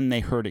 Then they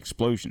heard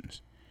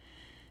explosions.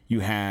 You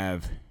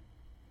have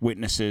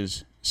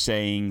witnesses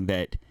saying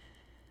that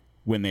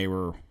when they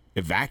were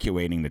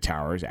evacuating the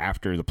towers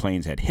after the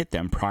planes had hit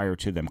them, prior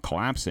to them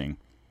collapsing,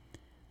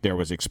 there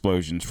was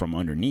explosions from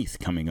underneath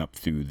coming up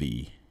through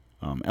the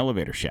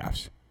elevator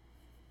shafts.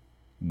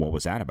 What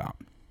was that about?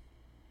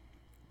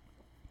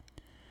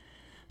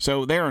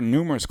 So there are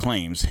numerous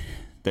claims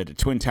that the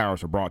Twin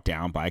Towers were brought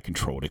down by a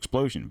controlled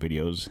explosion.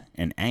 Videos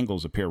and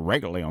angles appear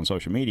regularly on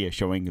social media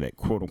showing that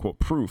quote-unquote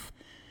proof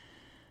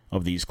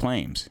of these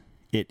claims.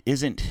 It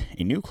isn't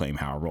a new claim,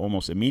 however.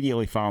 Almost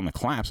immediately following the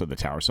collapse of the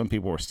tower, some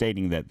people were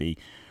stating that the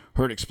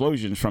heard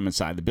explosions from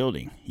inside the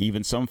building.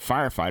 Even some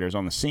firefighters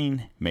on the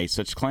scene made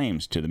such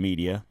claims to the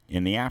media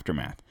in the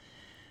aftermath.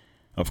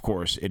 Of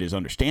course, it is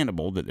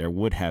understandable that there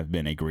would have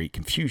been a great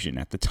confusion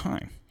at the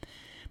time.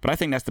 But I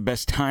think that's the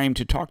best time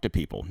to talk to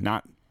people,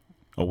 not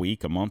a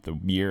week, a month, a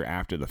year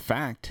after the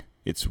fact.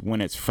 It's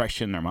when it's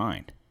fresh in their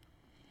mind.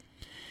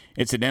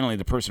 Incidentally,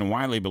 the person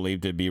widely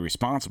believed to be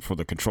responsible for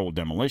the controlled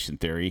demolition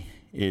theory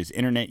is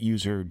internet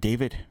user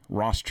David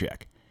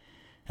Roschek.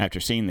 After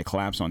seeing the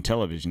collapse on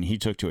television, he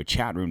took to a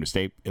chat room to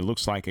state it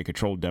looks like a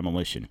controlled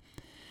demolition.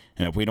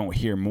 And if we don't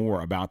hear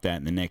more about that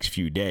in the next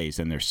few days,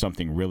 then there's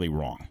something really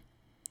wrong.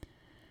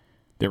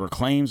 There were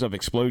claims of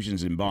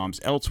explosions and bombs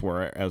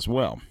elsewhere as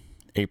well.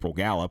 April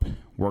Gallup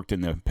worked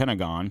in the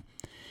Pentagon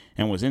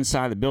and was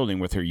inside the building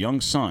with her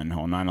young son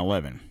on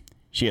 9/11.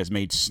 She has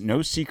made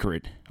no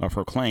secret of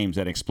her claims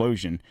that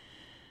explosion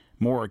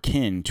more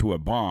akin to a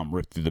bomb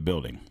ripped through the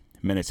building.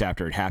 Minutes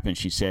after it happened,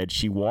 she said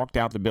she walked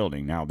out the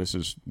building. Now, this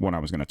is what I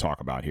was going to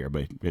talk about here,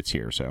 but it's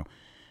here. So,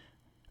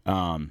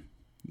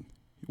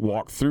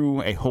 walked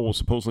through a hole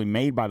supposedly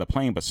made by the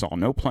plane, but saw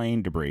no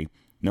plane debris,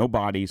 no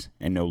bodies,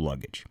 and no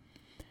luggage.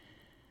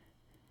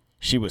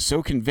 She was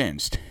so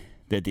convinced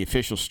that the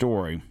official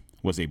story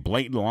was a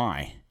blatant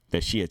lie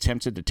that she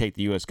attempted to take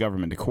the U.S.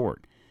 government to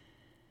court.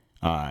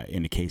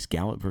 In the case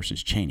Gallup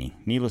versus Cheney.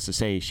 Needless to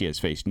say, she has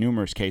faced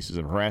numerous cases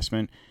of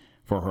harassment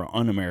for her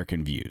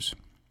un-American views.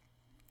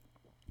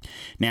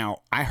 Now,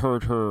 I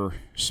heard her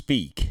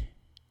speak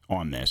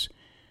on this.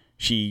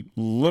 She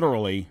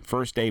literally,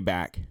 first day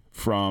back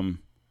from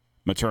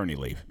maternity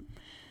leave.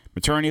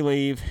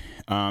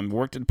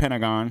 Worked at the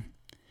Pentagon.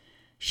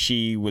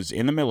 She was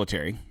in the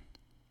military.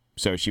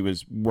 So she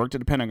worked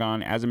at the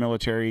Pentagon as a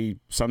military,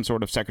 some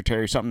sort of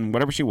secretary, something,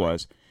 whatever she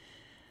was.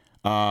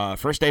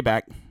 First day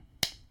back.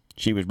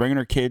 She was bringing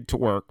her kid to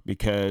work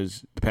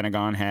because the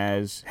Pentagon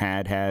has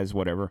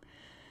whatever,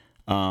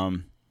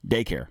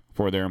 daycare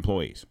for their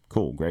employees.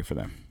 Cool, great for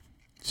them.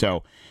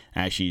 So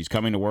as she's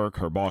coming to work,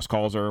 her boss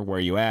calls her, "Where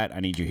are you at? I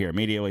need you here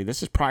immediately."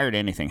 This is prior to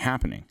anything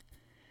happening.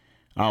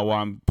 Well,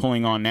 I'm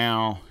pulling on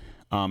now.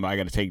 I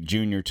got to take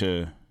Junior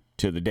to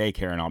the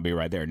daycare, and I'll be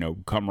right there. No,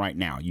 come right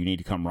now. You need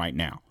to come right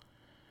now.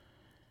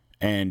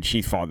 And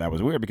she thought that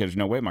was weird because there's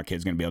no way my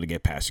kid's going to be able to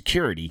get past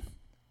security.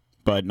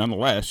 But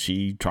nonetheless,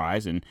 she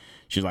tries, and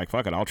she's like,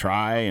 fuck it, I'll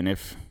try. And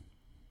if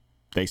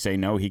they say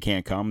no, he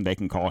can't come, they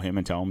can call him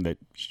and tell him that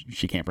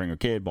she can't bring her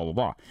kid, blah, blah,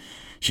 blah.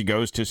 She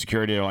goes to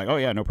security. They're like, oh,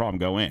 yeah, no problem,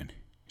 go in.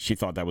 She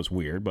thought that was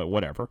weird, but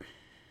whatever.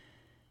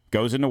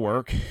 Goes into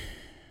work.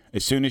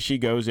 As soon as she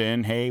goes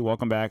in, hey,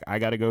 welcome back. I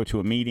got to go to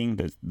a meeting.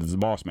 This is the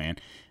boss man.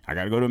 I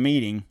got to go to a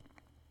meeting.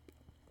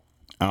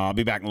 I'll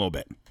be back in a little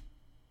bit.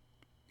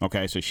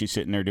 Okay, so she's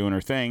sitting there doing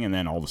her thing, and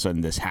then all of a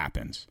sudden this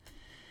happens.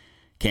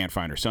 Can't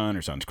find her son.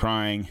 Her son's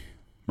crying.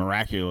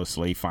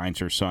 Miraculously finds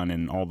her son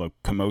in all the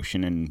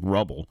commotion and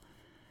rubble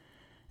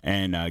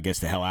and gets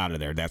the hell out of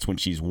there. That's when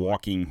she's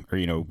walking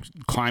or,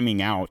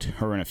 climbing out,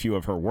 her and a few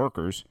of her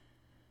workers.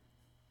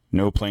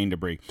 No plane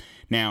debris.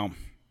 Now,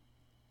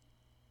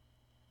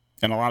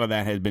 and a lot of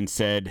that has been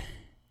said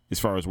as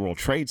far as World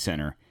Trade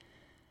Center.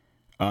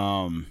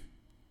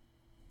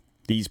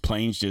 These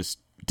planes just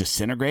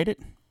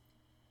disintegrated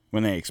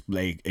when they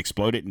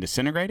exploded and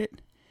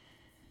disintegrated.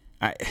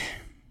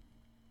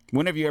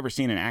 When have you ever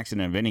seen an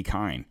accident of any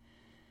kind,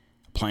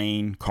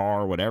 plane,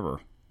 car, whatever,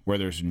 where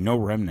there's no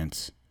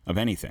remnants of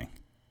anything?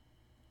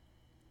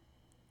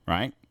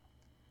 Right?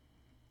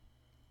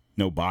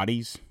 No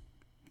bodies,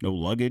 no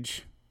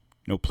luggage,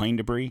 no plane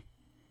debris.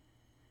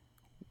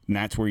 And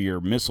that's where your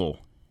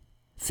missile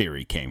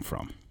theory came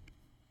from.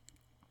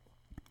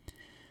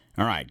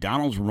 All right,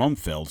 Donald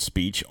Rumsfeld's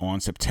speech on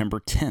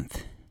September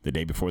 10th, the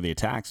day before the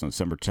attacks on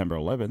September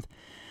 11th.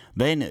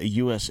 Then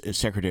U.S.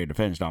 Secretary of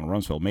Defense Donald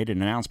Rumsfeld made an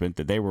announcement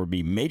that there would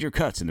be major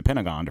cuts in the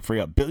Pentagon to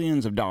free up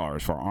billions of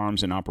dollars for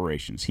arms and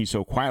operations. He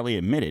so quietly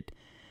admitted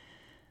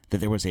that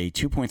there was a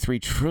 $2.3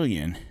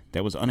 trillion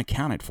that was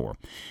unaccounted for.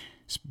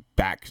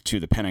 Back to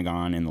the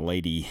Pentagon and the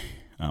lady,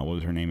 what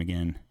was her name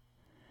again?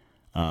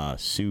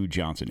 Sue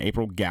Johnson,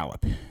 April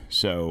Gallup.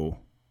 So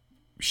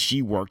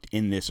she worked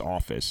in this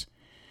office,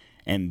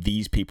 and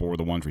these people were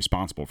the ones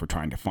responsible for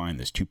trying to find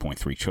this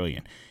 $2.3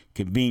 trillion.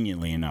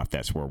 Conveniently enough,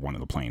 that's where one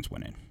of the planes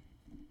went in.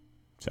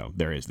 So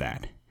there is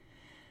that.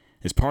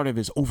 As part of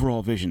his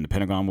overall vision, the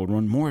Pentagon will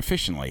run more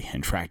efficiently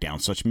and track down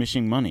such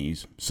missing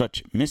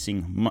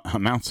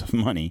amounts of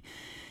money.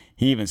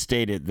 He even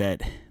stated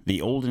that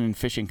the old and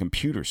efficient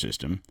computer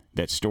system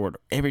that stored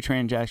every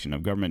transaction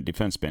of government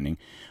defense spending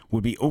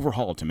would be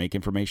overhauled to make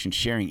information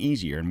sharing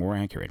easier and more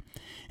accurate.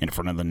 In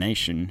front of the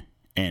nation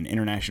and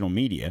international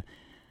media,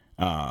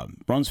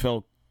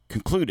 Rumsfeld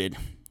concluded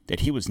that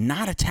he was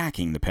not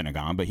attacking the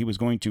Pentagon, but he was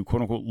going to,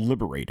 quote-unquote,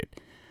 liberate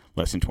it.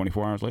 Less than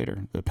 24 hours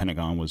later, the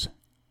Pentagon was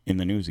in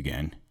the news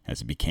again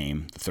as it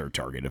became the third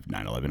target of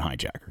 9/11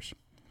 hijackers.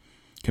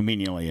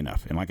 Conveniently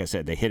enough. And like I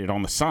said, they hit it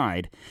on the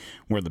side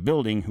where the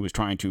building who was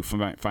trying to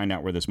find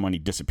out where this money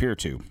disappeared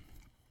to.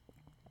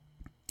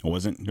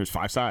 There's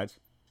 5 sides,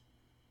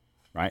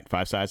 right?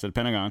 5 sides to the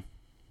Pentagon.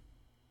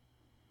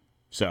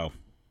 So,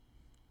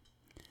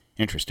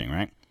 Interesting,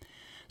 right?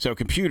 So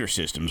computer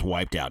systems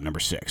wiped out, number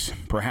 6.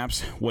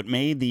 Perhaps what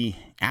made the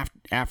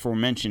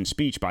aforementioned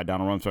speech by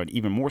Donald Rumsfeld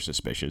even more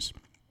suspicious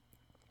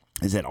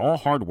is that all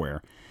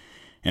hardware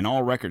and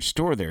all records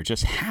stored there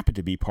just happened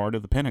to be part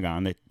of the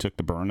Pentagon that took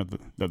the brunt of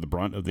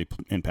the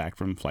impact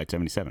from Flight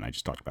 77. I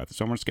just talked about this,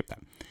 so I'm going to skip that.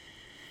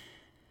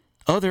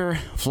 Other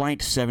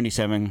Flight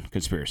 77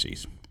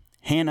 conspiracies.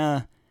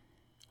 Hannah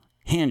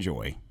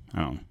Hanjoy,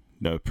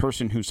 the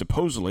person who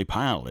supposedly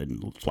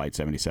piloted Flight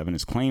 77,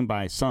 is claimed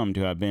by some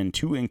to have been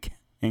too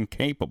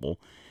incapable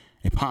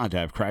a pilot to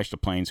have crashed a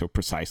plane so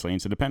precisely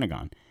into the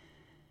Pentagon.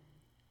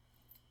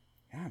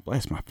 God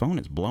bless, my phone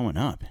is blowing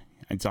up.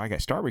 It's like I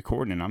start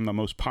recording and I'm the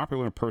most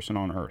popular person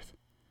on earth.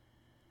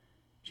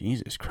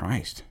 Jesus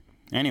Christ.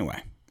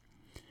 Anyway,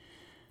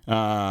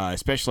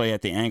 especially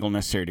at the angle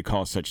necessary to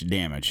cause such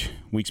damage.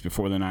 Weeks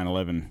before the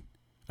 9/11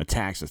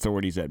 attacks,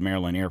 authorities at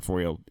Maryland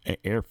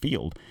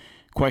Airfield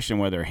questioned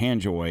whether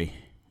Hanjoy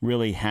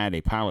really had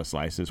a pilot's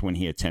license when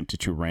he attempted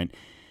to rent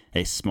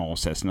a small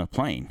Cessna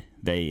plane.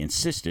 They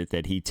insisted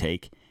that he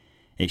take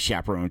a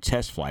chaperone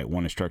test flight.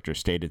 One instructor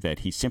stated that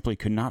he simply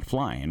could not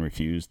fly and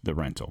refused the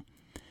rental.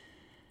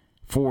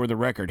 For the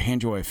record,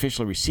 Hanjoy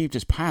officially received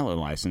his pilot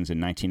license in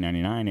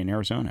 1999 in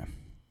Arizona.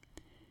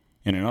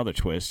 In another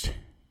twist,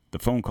 the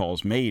phone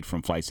calls made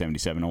from Flight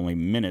 77 only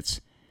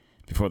minutes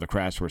before the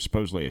crash were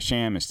supposedly a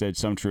sham. Instead,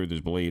 some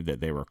truthers believe that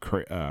they were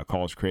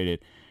calls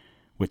created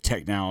with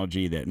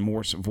technology that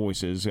Morse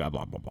voices, blah,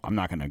 blah, blah. I'm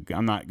not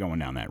going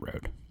down that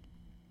road.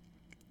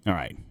 All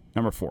right,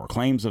 number 4,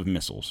 claims of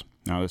missiles.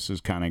 Now, this is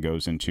kind of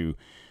goes into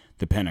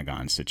the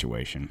Pentagon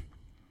situation.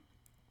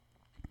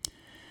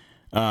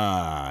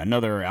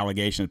 Another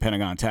allegation of the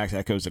Pentagon attacks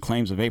echoes the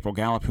claims of April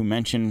Gallup, who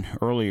mentioned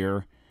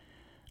earlier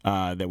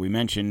that we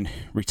mentioned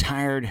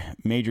retired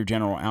Major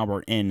General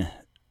Albert N.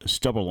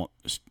 Stubblebine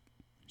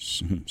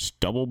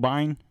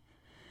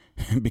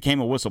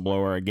became a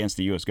whistleblower against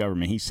the U.S.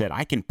 government. He said,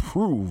 "I can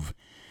prove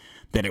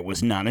that it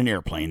was not an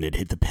airplane that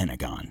hit the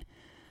Pentagon."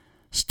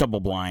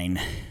 Stubblebine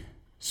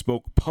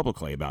spoke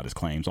publicly about his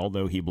claims,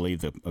 although he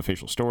believed the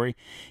official story.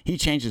 He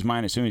changed his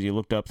mind as soon as he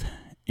looked up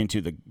into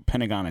the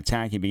Pentagon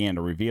attack. He began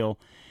to reveal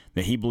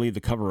that he believed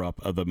the cover-up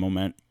of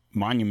the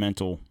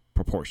monumental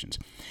proportions.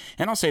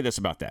 And I'll say this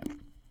about that.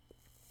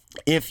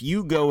 If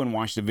you go and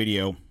watch the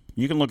video,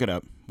 you can look it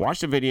up. Watch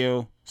the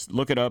video,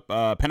 look it up,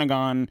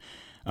 Pentagon,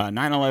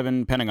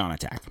 9/11 Pentagon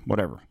attack,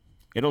 whatever.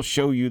 It'll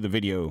show you the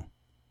video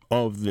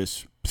of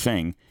this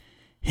thing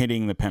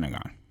hitting the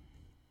Pentagon.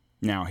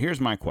 Now,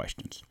 here's my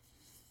questions.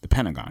 The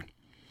Pentagon.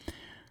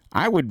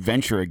 I would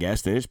venture a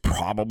guess that it's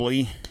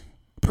probably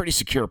a pretty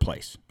secure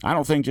place. I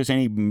don't think just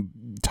any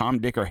Tom,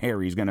 Dick, or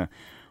Harry is going to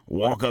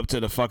walk up to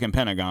the fucking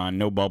Pentagon,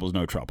 no bubbles,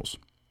 no troubles.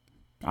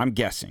 I'm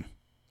guessing.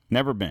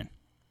 Never been.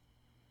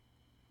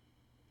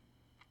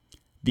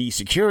 The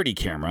security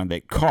camera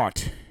that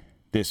caught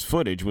this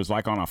footage was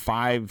like on a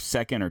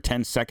 5-second or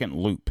 10-second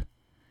loop.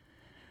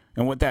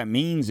 And what that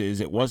means is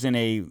it wasn't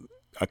a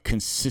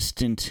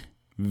consistent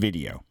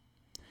video.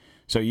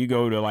 So you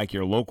go to like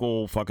your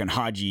local fucking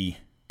Haji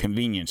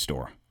convenience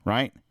store,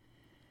 right?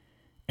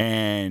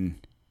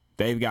 And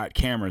they've got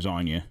cameras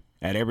on you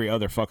at every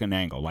other fucking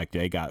angle, like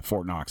they got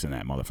Fort Knox in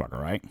that motherfucker,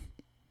 right?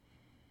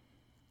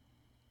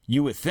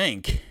 You would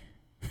think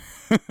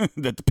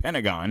that the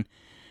Pentagon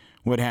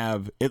would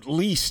have at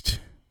least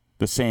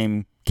the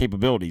same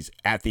capabilities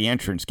at the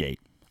entrance gate.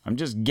 I'm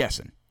just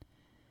guessing.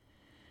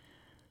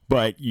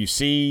 But you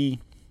see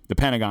the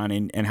Pentagon,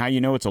 and how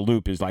you know it's a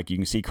loop is like you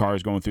can see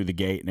cars going through the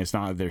gate, and it's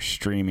not that they're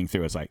streaming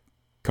through. It's like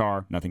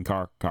car, nothing,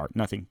 car,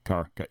 nothing,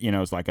 car. You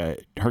know, it's like a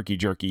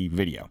herky-jerky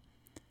video.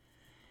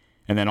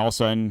 And then all of a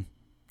sudden,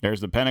 there's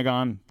the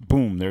Pentagon,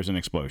 boom, there's an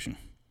explosion.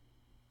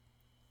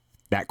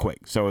 That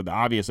quick. So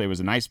obviously it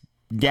was a nice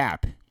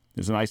gap.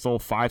 There's a nice little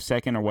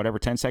 5-second or whatever,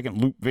 10-second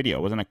loop video.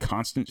 It wasn't a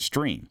constant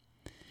stream.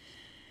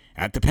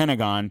 At the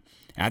Pentagon,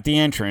 at the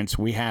entrance,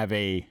 we have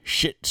a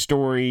shit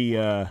story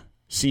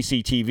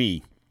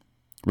CCTV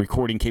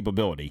recording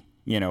capability,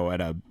 you know, at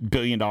a $1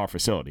 billion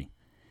facility.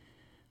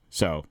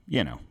 So,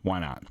 you know, why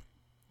not?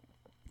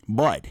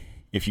 But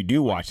if you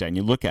do watch that and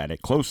you look at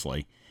it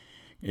closely,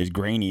 as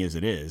grainy as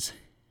it is,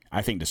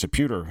 I think the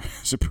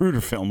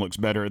Zapruder film looks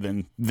better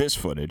than this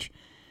footage.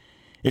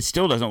 It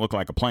still doesn't look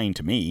like a plane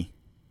to me,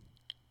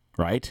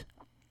 right?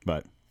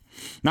 But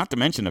not to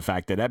mention the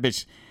fact that that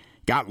bitch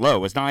got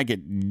low. It's not like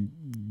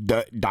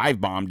it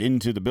dive bombed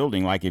into the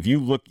building. Like if you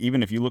look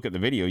at the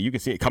video, you can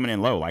see it coming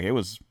in low. Like it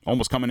was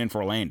almost coming in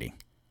for a landing.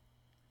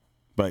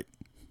 But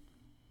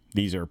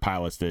these are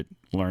pilots that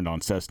learned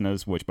on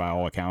Cessnas, which by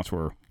all accounts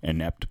were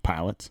inept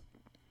pilots.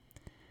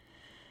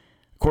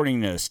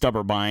 According to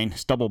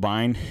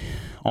Stubblebine,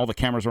 all the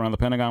cameras around the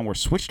Pentagon were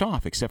switched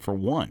off except for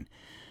one.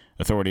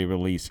 Authority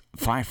released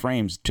 5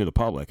 frames to the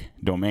public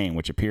domain,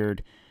 which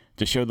appeared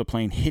to show the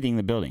plane hitting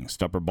the building.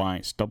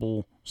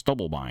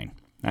 Stubblebine.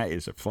 That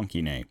is a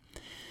funky name.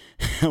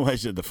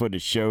 Alleged that the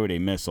footage showed a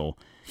missile,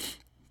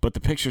 but the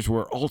pictures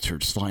were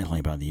altered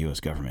slightly by the U.S.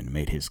 government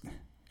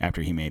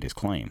after he made his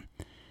claim.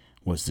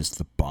 Was this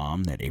the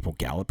bomb that April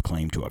Gallup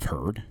claimed to have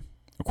heard?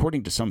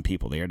 According to some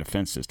people, the air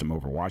defense system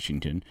over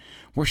Washington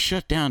were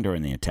shut down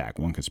during the attack.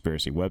 One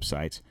conspiracy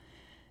websites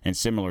and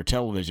similar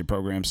television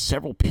programs,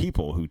 several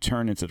people who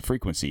turn into the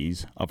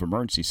frequencies of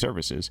emergency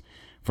services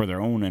for their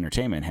own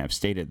entertainment have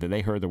stated that they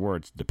heard the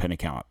words, "The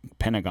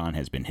Pentagon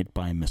has been hit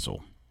by a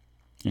missile."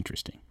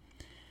 Interesting.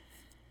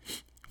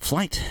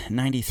 Flight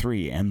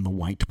 93 and the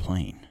White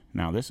Plane.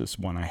 Now, this is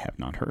one I have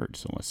not heard,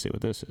 so let's see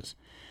what this is.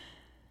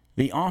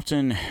 The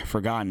often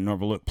forgotten and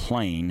overlooked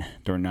plane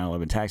during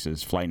 9/11 attacks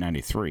is Flight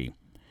 93.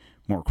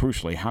 More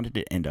crucially, how did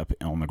it end up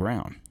on the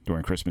ground?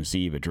 During Christmas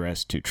Eve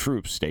address to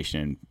troops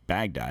stationed in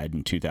Baghdad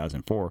in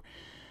 2004,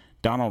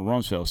 Donald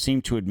Rumsfeld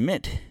seemed to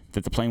admit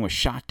that the plane was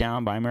shot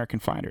down by American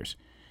fighters.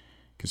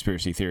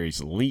 Conspiracy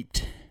theories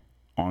leaped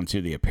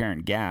onto the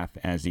apparent gaffe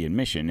as the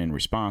admission. In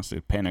response,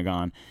 the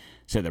Pentagon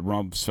said that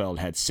Rumsfeld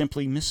had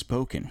simply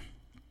misspoken.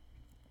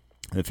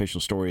 The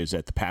official story is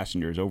that the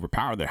passengers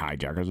overpowered the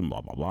hijackers and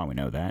blah, blah, blah. We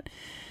know that.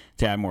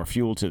 To add more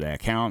fuel to the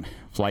account,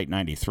 Flight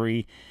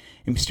 93,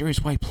 a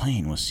mysterious white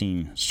plane was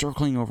seen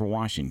circling over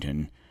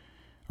Washington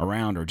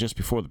around or just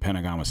before the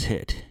Pentagon was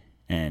hit,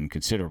 and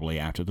considerably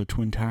after the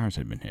Twin Towers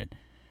had been hit.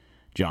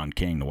 John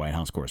King, the White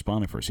House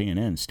correspondent for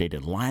CNN,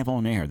 stated live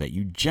on air that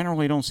you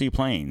generally don't see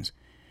planes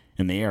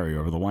in the area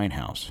over the White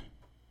House.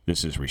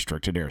 This is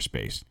restricted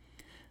airspace.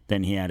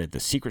 Then he added the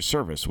Secret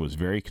Service was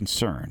very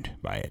concerned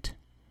by it.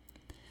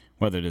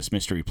 Whether this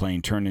mystery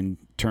plane turned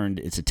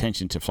its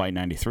attention to Flight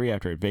 93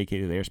 after it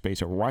vacated the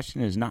airspace over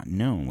Washington is not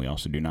known. We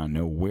also do not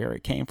know where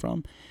it came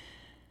from,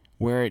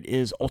 where it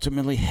is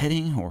ultimately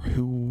heading, or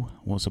who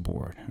was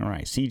aboard. All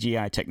right,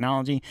 CGI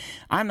technology.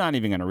 I'm not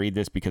even going to read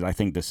this because I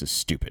think this is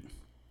stupid.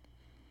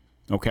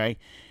 Okay?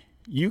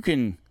 You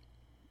can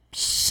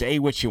say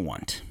what you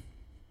want.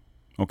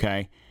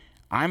 Okay?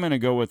 I'm going to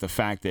go with the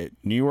fact that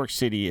New York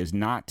City is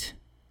not...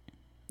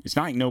 It's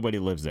not like nobody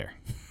lives there.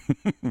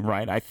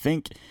 Right? I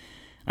think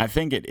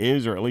it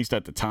is, or at least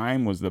at the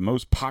time, was the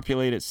most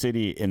populated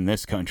city in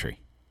this country.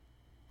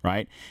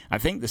 Right? I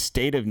think the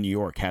state of New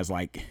York has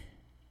like...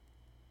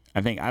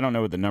 I don't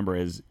know what the number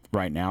is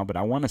right now, but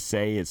I want to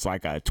say it's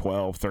like a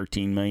 12,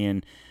 13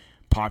 million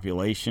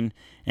population,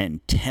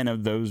 and 10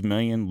 of those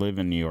million live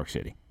in New York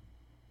City.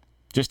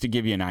 Just to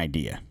give you an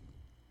idea.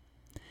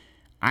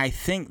 I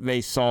think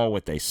they saw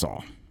what they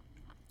saw.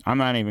 I'm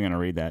not even going to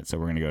read that, so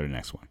we're going to go to the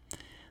next one.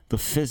 The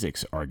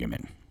physics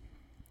argument.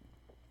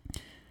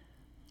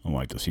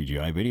 Unlike the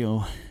CGI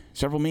video,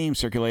 several memes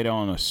circulated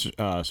on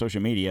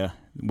social media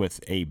with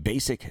a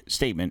basic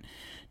statement: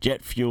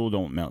 jet fuel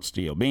don't melt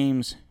steel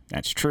beams.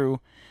 That's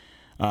true.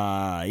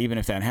 Even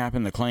if that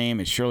happened, the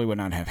claim it surely would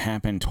not have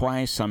happened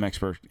twice. Some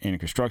experts in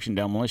construction,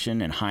 demolition,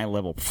 and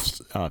high-level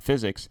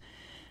physics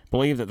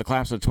believe that the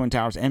collapse of the Twin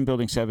Towers and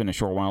Building 7 a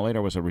short while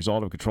later was a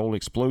result of controlled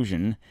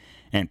explosion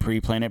and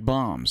pre-planted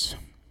bombs.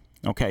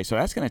 Okay, so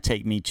that's going to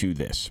take me to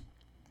this.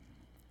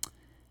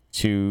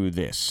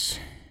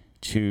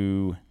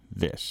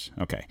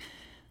 Okay.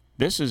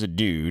 This is a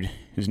dude.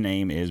 His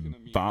name is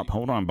Bob.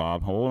 Hold on,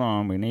 Bob. Hold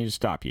on. We need to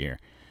stop you here.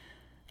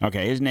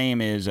 Okay, his name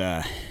is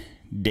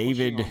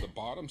David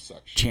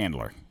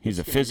Chandler. He's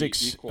a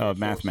physics of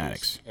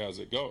mathematics. As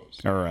it goes.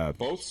 Or,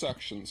 both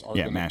sections are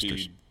going to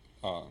be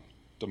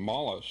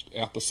demolished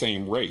at the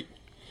same rate.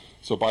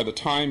 So by the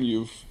time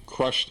you've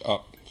crushed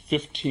up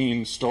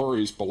 15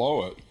 stories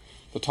below it,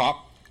 the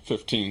top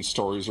 15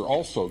 stories are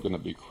also going to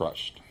be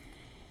crushed.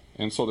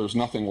 And so there's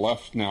nothing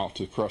left now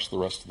to crush the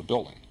rest of the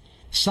building.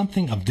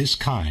 Something of this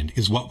kind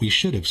is what we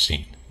should have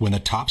seen when the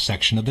top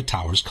section of the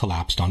towers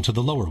collapsed onto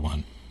the lower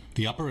one.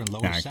 The upper and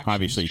lower sections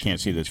obviously you can't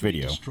see this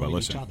video, but each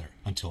listen. other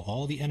until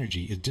all the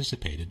energy is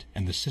dissipated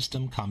and the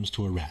system comes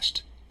to a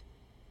rest.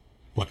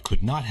 What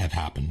could not have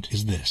happened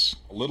is this.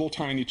 A little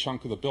tiny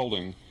chunk of the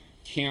building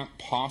can't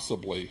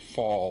possibly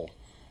fall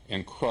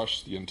and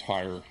crush the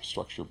entire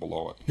structure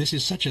below it. This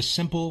is such a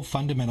simple,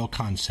 fundamental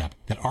concept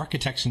that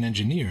architects and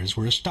engineers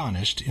were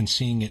astonished in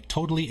seeing it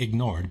totally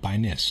ignored by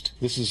NIST.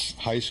 This is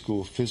high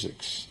school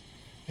physics,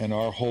 and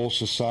our whole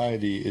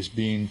society is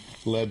being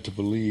led to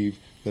believe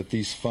that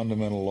these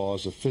fundamental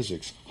laws of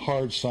physics,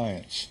 hard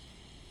science,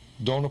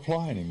 don't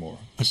apply anymore.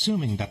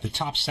 Assuming that the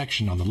top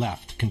section on the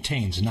left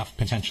contains enough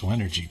potential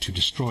energy to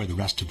destroy the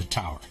rest of the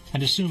tower,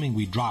 and assuming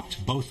we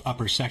dropped both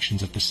upper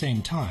sections at the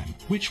same time,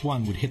 which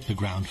one would hit the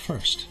ground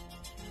first?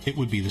 It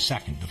would be the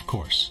second, of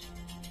course.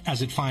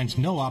 As it finds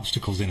no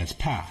obstacles in its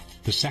path,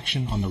 the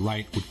section on the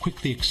right would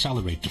quickly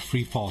accelerate to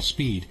free fall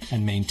speed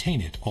and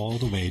maintain it all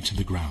the way to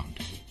the ground.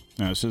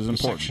 Now, this is important.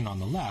 The section on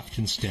the left,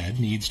 instead,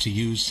 needs to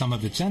use some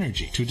of its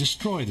energy to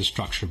destroy the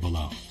structure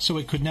below, so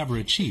it could never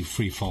achieve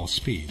free fall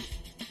speed.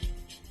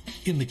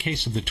 In the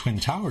case of the Twin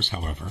Towers,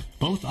 however,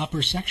 both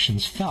upper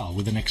sections fell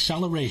with an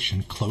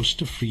acceleration close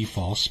to free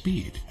fall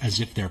speed, as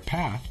if their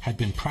path had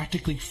been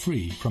practically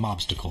free from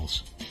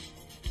obstacles.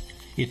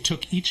 It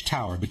took each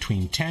tower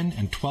between 10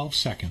 and 12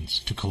 seconds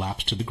to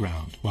collapse to the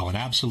ground, while an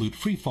absolute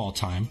free fall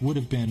time would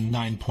have been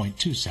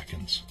 9.2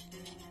 seconds.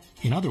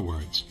 In other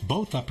words,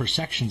 both upper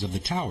sections of the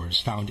towers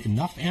found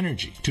enough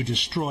energy to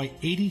destroy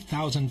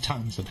 80,000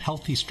 tons of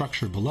healthy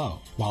structure below,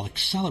 while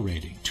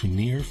accelerating to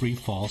near free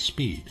fall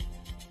speed.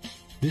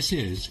 This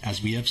is,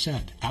 as we have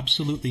said,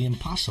 absolutely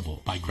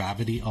impossible by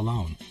gravity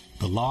alone.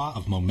 The law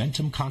of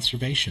momentum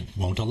conservation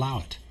won't allow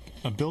it.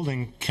 A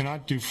building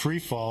cannot do free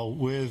fall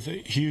with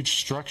a huge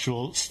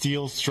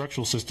steel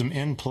structural system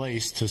in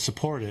place to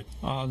support it.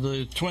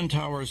 The Twin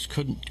Towers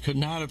could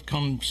not have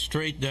come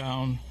straight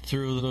down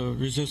through the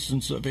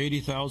resistance of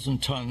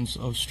 80,000 tons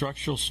of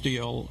structural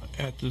steel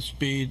at the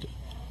speed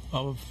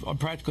of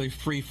practically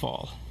free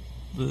fall.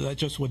 That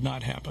just would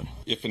not happen.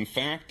 If in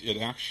fact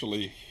it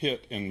actually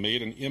hit and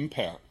made an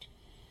impact,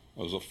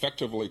 it was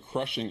effectively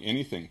crushing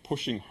anything,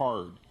 pushing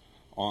hard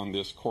on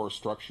this core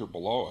structure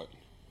below it,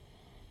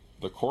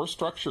 the core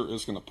structure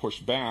is going to push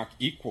back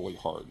equally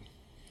hard.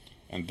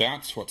 And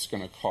that's what's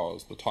going to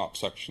cause the top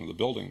section of the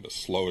building to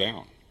slow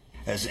down.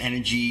 As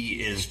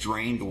energy is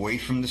drained away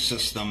from the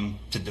system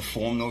to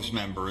deform those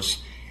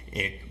members,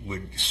 it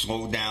would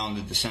slow down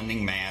the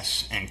descending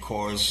mass and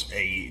cause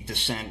a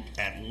descent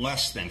at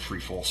less than free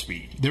fall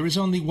speed. There is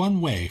only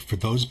one way for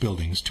those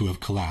buildings to have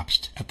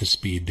collapsed at the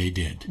speed they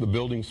did. The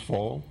buildings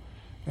fall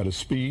at a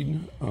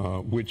speed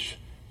which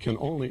can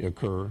only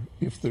occur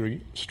if the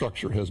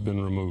structure has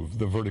been removed,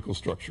 the vertical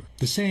structure.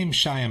 The same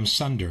Shyam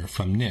Sunder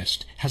from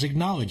NIST has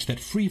acknowledged that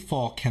free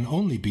fall can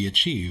only be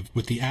achieved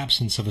with the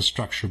absence of a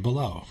structure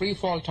below. Free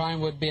fall time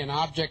would be an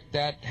object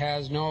that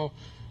has no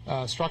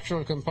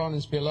structural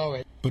components below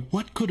it. But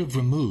what could have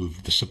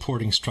removed the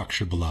supporting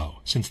structure below,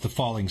 since the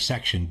falling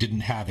section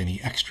didn't have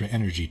any extra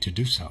energy to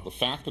do so? The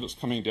fact that it's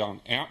coming down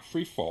at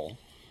free fall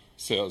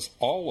says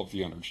all of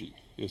the energy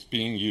is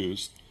being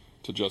used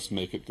to just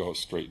make it go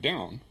straight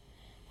down,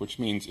 which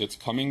means it's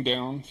coming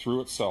down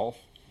through itself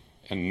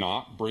and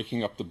not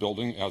breaking up the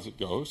building as it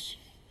goes.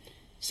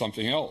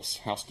 Something else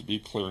has to be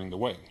clearing the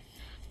way.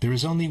 There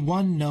is only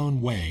one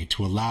known way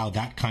to allow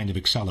that kind of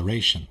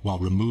acceleration while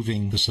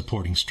removing the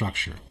supporting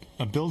structure.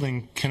 A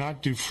building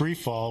cannot do free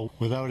fall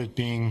without it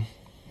being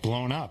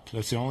blown up.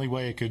 That's the only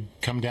way it could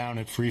come down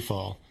at free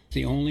fall.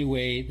 The only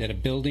way that a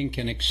building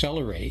can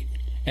accelerate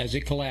as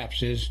it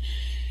collapses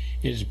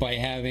is by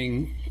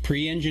having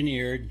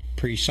pre-engineered,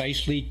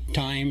 precisely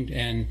timed,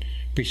 and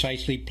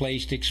precisely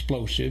placed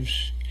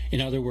explosives.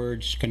 In other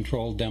words,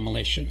 controlled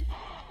demolition.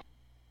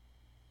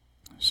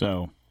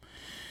 So,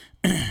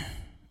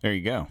 there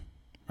you go,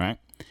 right?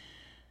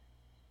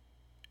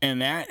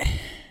 And that,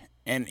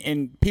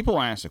 and people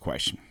ask the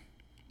question,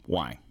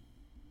 why?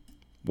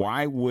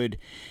 Why would,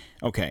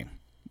 okay,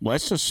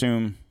 let's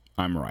assume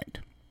I'm right.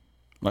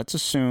 Let's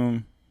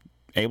assume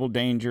Able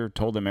Danger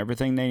told them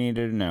everything they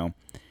needed to know.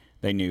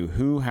 They knew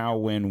who, how,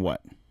 when,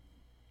 what,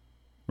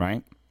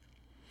 right?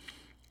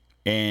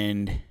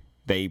 And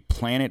they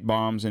planted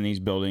bombs in these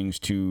buildings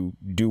to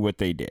do what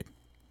they did.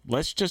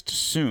 Let's just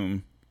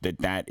assume that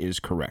that is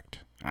correct.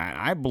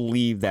 I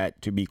believe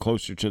that to be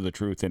closer to the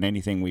truth than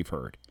anything we've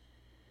heard.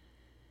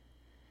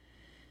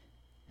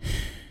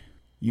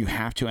 You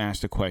have to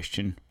ask the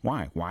question,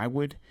 why? Why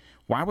would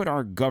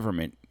our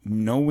government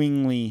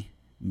knowingly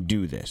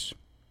do this?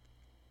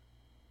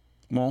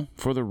 Well,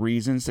 for the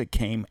reasons that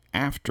came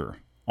after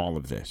all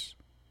of this.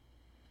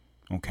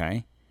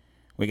 Okay?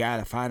 We got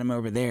to fight them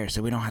over there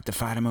so we don't have to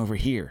fight them over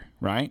here,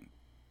 right?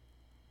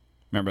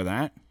 Remember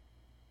that?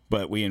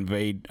 But we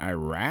invade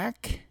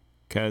Iraq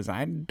because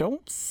I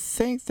don't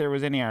think there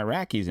was any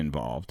Iraqis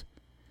involved.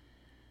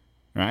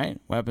 Right?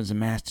 Weapons of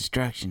mass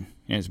destruction.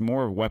 And it's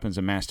more weapons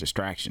of mass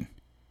distraction.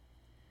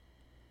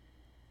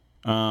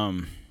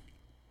 Then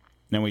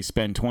we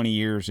spend 20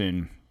 years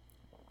in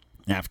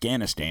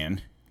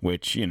Afghanistan,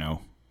 which, you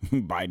know,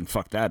 Biden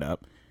fucked that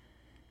up.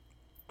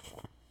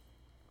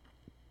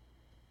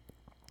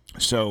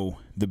 So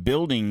the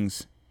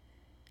buildings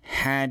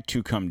had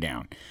to come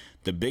down.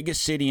 The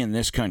biggest city in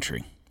this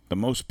country, the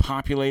most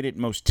populated,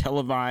 most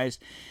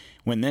televised.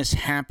 When this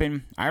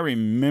happened, I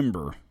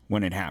remember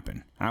when it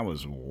happened. I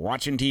was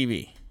watching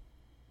TV,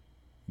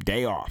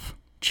 day off,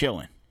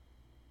 chilling,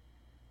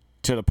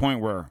 to the point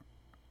where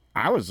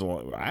I don't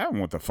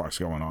know what the fuck's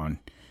going on.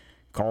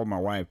 Called my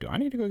wife, do I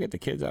need to go get the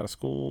kids out of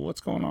school?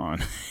 What's going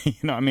on? You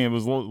know, I mean, it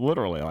was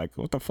literally like,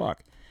 what the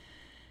fuck?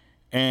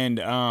 And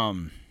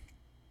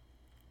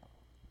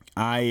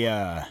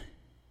I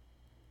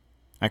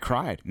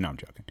cried. No, I'm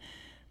joking.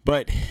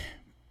 But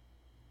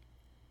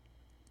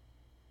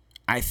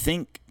I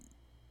think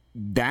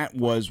that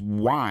was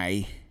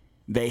why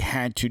they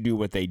had to do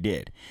what they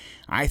did.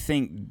 I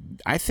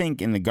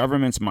think in the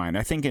government's mind,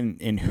 I think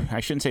in I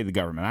shouldn't say the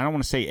government. I don't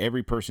want to say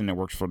every person that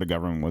works for the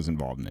government was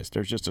involved in this.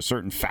 There's just a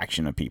certain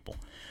faction of people.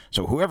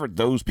 So whoever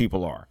those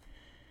people are,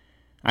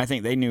 I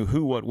think they knew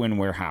who, what, when,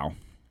 where, how.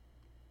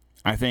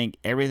 I think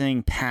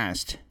everything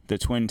past the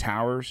Twin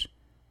Towers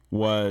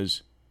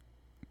was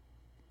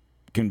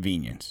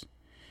convenience.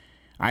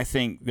 I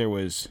think there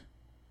was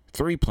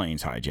 3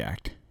 planes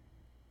hijacked.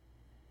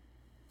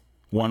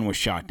 1 was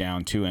shot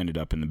down, 2 ended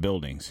up in the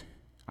buildings.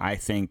 I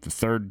think the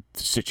third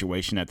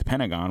situation at the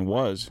Pentagon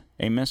was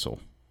a missile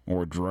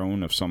or a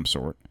drone of some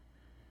sort.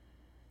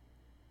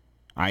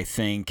 I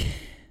think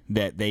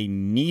that they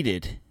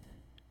needed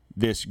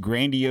this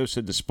grandiose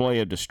display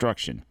of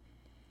destruction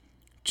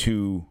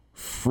to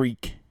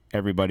freak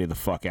everybody the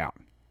fuck out.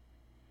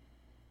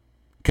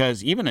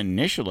 Because even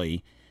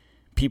initially,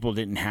 people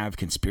didn't have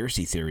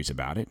conspiracy theories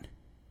about it.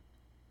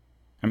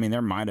 I mean,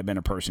 there might have been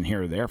a person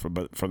here or there,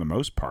 but for the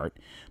most part,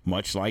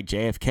 much like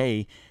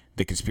JFK,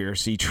 the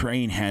conspiracy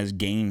train has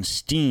gained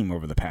steam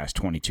over the past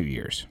 22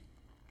 years.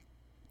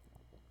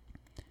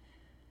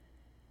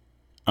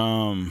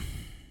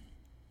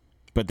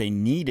 But they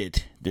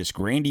needed this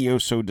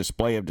grandioso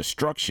display of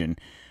destruction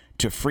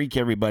to freak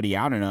everybody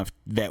out enough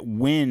that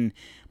when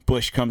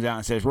Bush comes out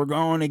and says, we're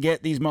going to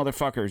get these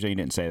motherfuckers. He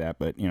didn't say that,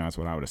 but, you know, that's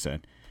what I would have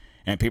said.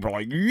 And people are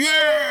like,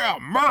 yeah,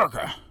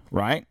 America,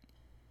 right?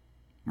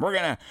 We're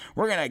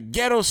gonna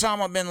get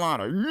Osama bin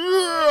Laden.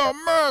 Yeah,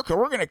 America.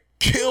 We're gonna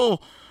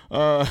kill.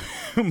 What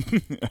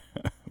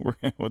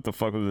the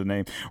fuck was the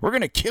name? We're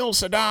gonna kill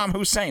Saddam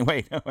Hussein.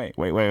 Wait.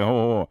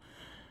 Hold.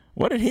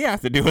 What did he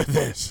have to do with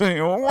this?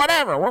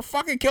 Whatever. We're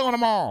fucking killing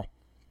them all.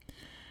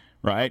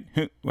 Right?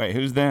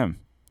 Who's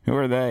them? Who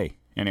are they?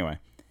 Anyway.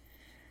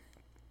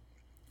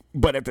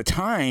 But at the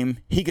time,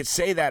 he could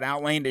say that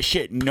outlandish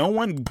shit. No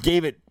one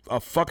gave it a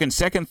fucking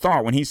second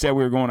thought when he said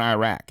we were going to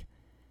Iraq.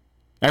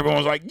 Everyone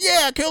was like,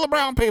 yeah, kill the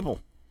brown people.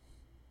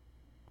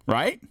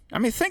 Right? I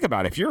mean, think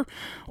about it. If you're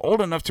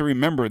old enough to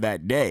remember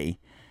that day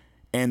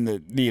and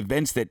the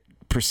events that,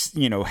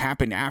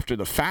 happened after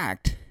the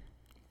fact,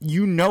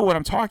 you know what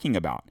I'm talking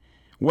about.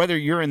 Whether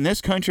you're in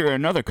this country or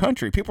another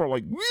country, people are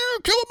like, yeah,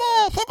 kill them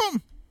all, fuck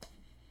them.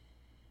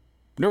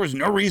 There was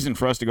no reason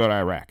for us to go to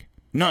Iraq.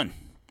 None.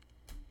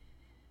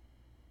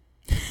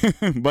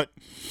 But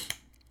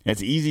it's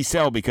an easy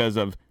sell because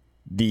of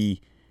the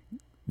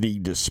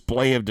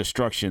display of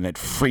destruction that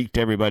freaked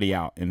everybody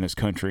out in this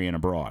country and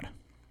abroad.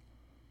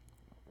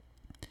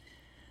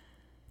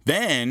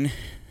 Then,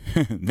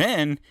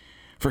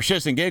 for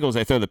shits and giggles,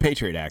 they throw the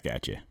Patriot Act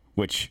at you,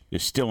 which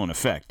is still in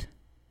effect.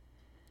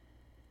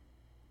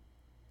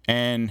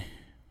 And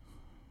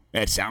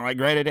it sounded like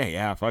great today.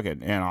 Yeah, fuck it.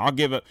 And I'll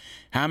give it.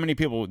 How many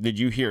people did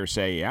you hear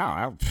say,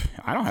 yeah,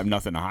 I don't have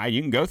nothing to hide.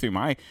 You can go through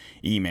my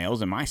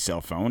emails and my cell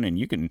phone and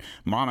you can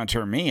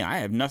monitor me. I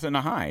have nothing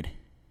to hide.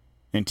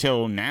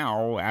 Until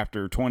now,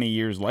 after 20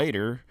 years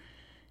later,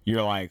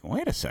 you're like,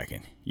 wait a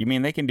second. You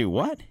mean they can do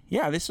what?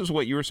 Yeah, this is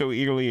what you were so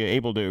eagerly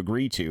able to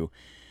agree to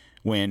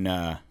when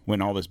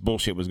all this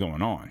bullshit was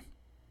going on.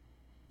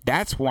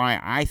 That's why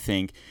I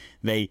think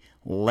they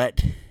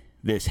let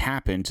this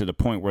happen to the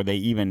point where they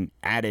even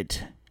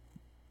added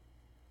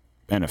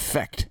an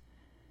effect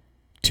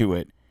to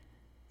it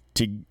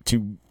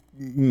to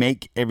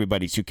make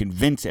everybody, to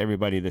convince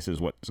everybody this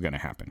is what's going to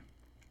happen.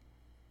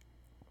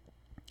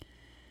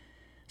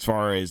 As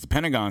far as the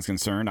Pentagon's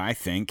concerned, I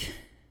think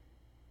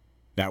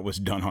that was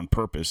done on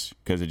purpose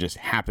because it just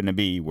happened to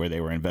be where they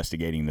were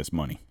investigating this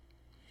money.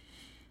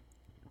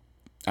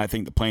 I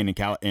think the plane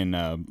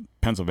in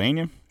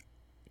Pennsylvania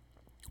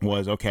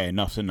was, okay,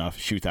 enough's enough,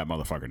 shoot that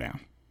motherfucker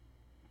down.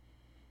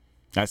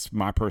 That's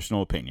my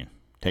personal opinion.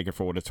 Take it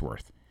for what it's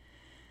worth.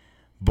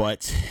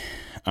 But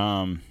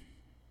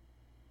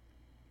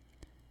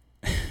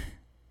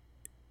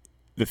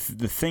the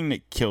thing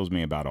that kills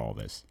me about all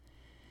this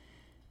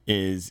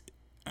is,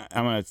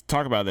 I'm going to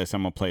talk about this.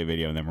 I'm going to play a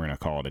video and then we're going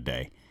to call it a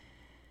day.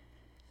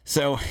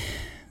 So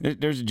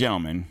there's a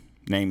gentleman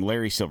named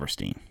Larry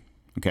Silverstein.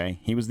 Okay.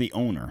 He was the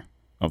owner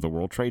of the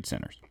World Trade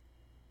Centers.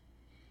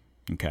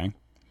 Okay.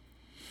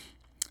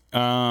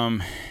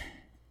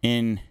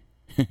 In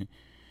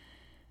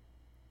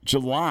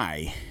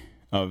July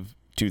of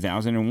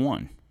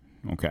 2001.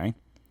 Okay.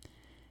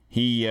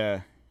 He,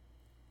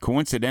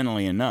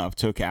 coincidentally enough,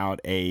 took out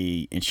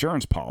a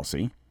insurance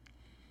policy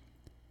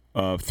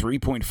of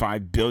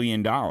 $3.5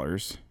 billion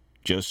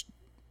just,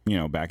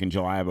 back in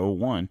July of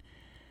 2001.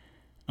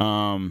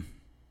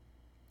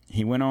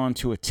 He went on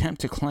to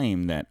attempt to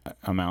claim that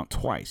amount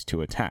twice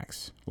to a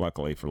tax.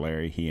 Luckily for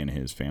Larry, he and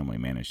his family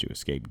managed to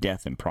escape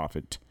death and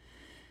profit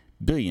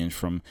billions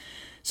from.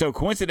 So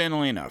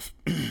coincidentally enough,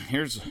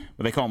 here's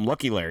what they call him,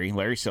 Lucky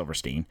Larry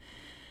Silverstein.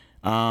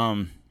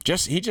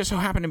 He just so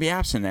happened to be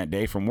absent that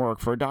day from work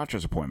for a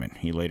doctor's appointment.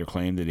 He later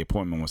claimed that the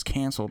appointment was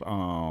canceled.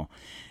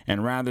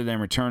 And rather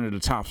than return to the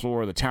top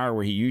floor of the tower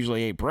where he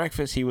usually ate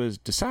breakfast, he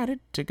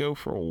decided to go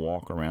for a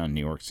walk around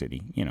New York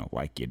City,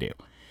 like you do.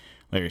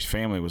 Larry's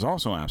family was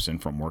also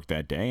absent from work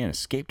that day and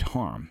escaped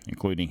harm,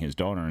 including his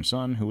daughter and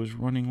son, who was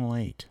running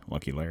late.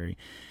 Lucky Larry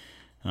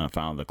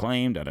filed the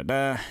claim,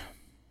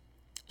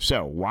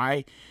 So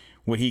why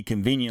would he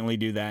conveniently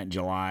do that in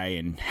July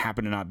and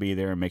happen to not be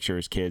there and make sure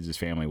his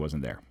family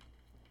wasn't there?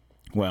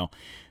 Well,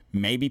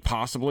 maybe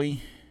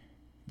possibly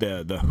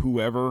the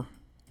whoever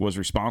was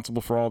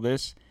responsible for all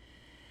this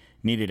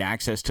needed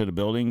access to the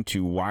building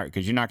to wire,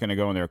 because you're not going to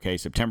go in there, okay,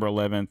 September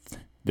 11th,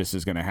 this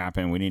is going to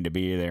happen. We need to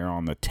be there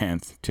on the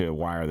 10th to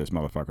wire this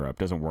motherfucker up.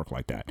 Doesn't work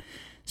like that,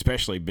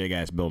 especially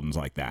big-ass buildings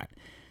like that.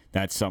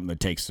 That's something that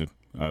takes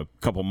a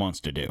couple months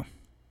to do.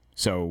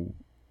 So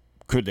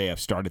could they have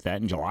started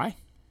that in July?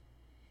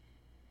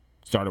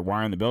 Started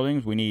wiring the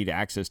buildings. We need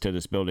access to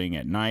this building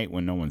at night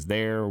when no one's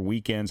there,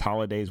 weekends,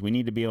 holidays. We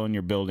need to be on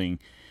your building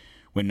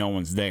when no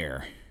one's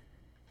there.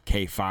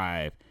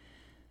 K5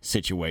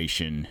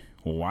 situation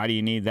Well, why do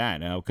you need that?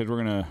 Because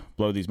we're going to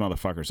blow these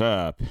motherfuckers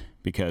up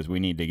because we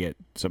need to get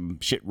some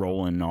shit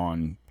rolling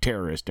on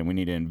terrorists and we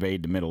need to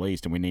invade the Middle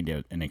East and we need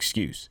an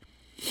excuse.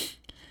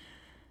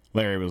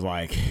 Larry was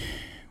like,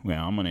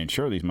 well, I'm going to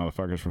insure these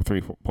motherfuckers for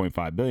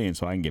 $3.5 billion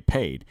so I can get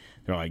paid.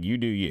 They're like, you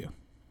do you.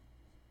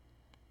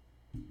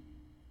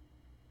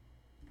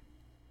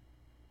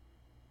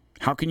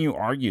 How can you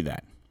argue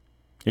that?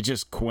 It's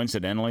just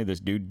coincidentally this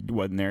dude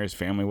wasn't there, his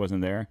family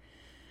wasn't there.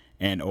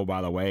 And, oh,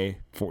 by the way,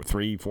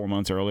 3-4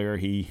 months earlier,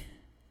 he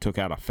took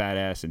out a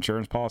fat-ass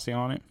insurance policy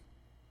on it.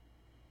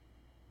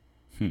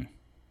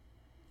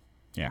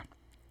 Yeah.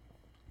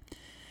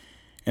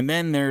 And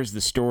then there's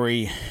the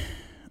story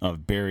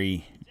of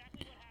Barry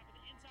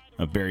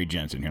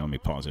Jensen. Here, let me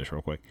pause this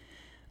real quick.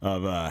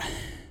 Of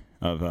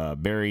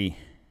Barry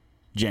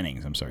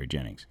Jennings. I'm sorry,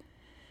 Jennings.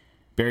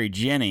 Barry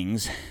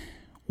Jennings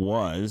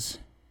was,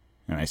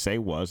 and I say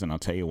was, and I'll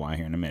tell you why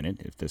here in a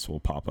minute, if this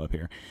will pop up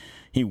here.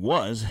 He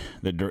was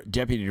the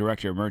Deputy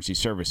Director of Emergency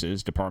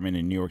Services Department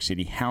in New York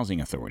City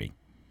Housing Authority.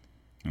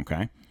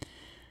 Okay?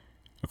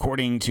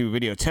 According to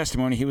video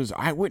testimony, he was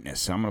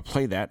eyewitness. I'm going to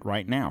play that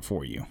right now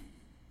for you.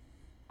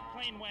 The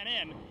plane went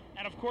in,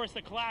 and of course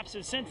the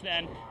collapses since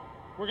then.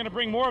 We're going to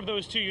bring more of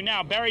those to you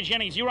now. Barry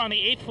Jennings, you were on the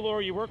 8th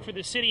floor. You work for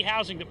the City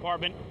Housing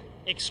Department.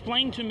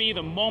 Explain to me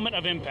the moment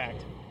of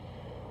impact.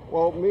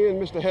 Well, me and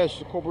Mr. Hesh,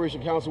 the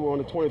Corporation Counsel, were on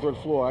the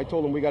 23rd floor. I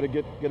told him we got to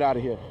get out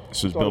of here.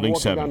 This is Building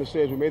 7. Down the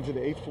stairs. We made it to the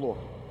 8th floor.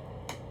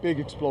 Big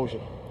explosion.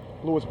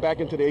 Blew us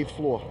back into the 8th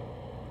floor.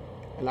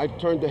 And I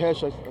turned to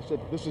Hesh. I said,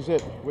 this is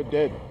it. We're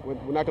dead. We're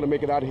not going to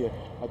make it out of here.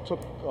 I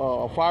took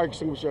a fire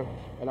extinguisher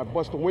and I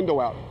bust the window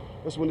out.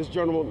 That's when this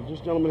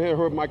gentleman here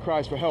heard my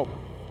cries for help.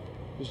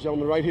 This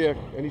gentleman right here,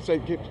 and he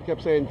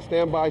kept saying,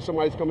 stand by,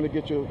 somebody's coming to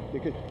get you.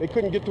 They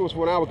couldn't get to us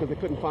for an hour because they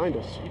couldn't find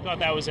us. You thought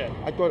that was it?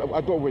 I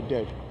thought we're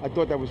dead. I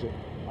thought that was it.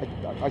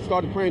 I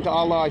started praying to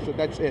Allah. I said,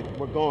 that's it.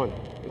 We're gone.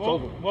 It's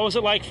over. What was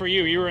it like for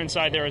you? You were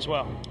inside there as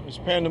well. It was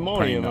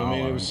pandemonium. I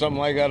mean, it was something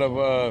like out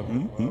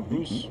of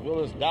Bruce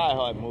Willis' Die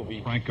Hard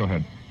movie. Frank, go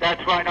ahead.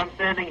 That's right. I'm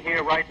standing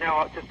here right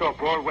now just off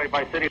Broadway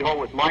by City Hall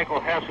with Michael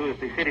Hess, who is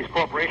the city's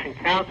Corporation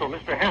Counsel.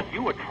 Mr. Hess,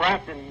 you were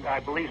trapped in, I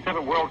believe,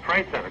 7 World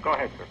Trade Center. Go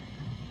ahead, sir.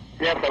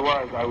 Yes, I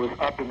was. I was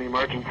up in the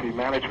Emergency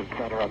Management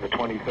Center on the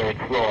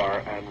 23rd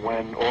floor, and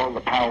when all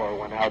the power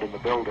went out in the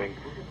building,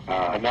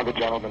 another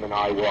gentleman and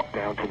I walked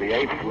down to the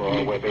 8th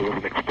floor where there was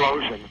an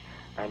explosion,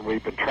 and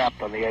we've been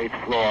trapped on the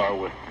 8th floor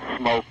with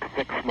smoke,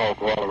 thick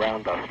smoke all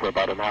around us for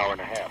about an hour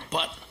and a half.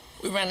 But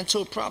we ran into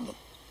a problem.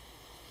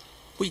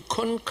 We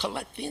couldn't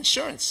collect the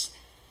insurance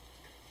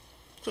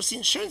because the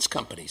insurance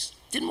companies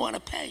didn't want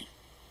to pay.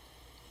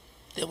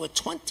 There were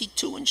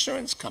 22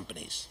 insurance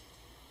companies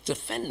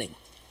defending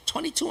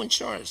 22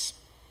 insurers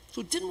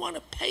who didn't want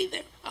to pay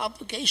their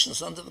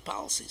obligations under the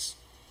policies.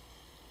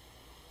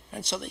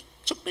 And so they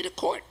took me to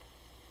court.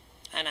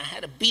 And I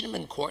had to beat them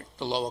in court,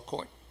 the lower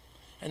court,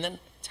 and then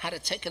had to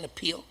take an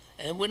appeal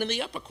and win in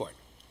the upper court.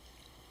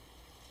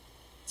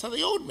 So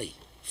they owed me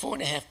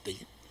 $4.5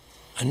 billion.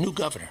 A new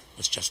governor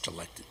was just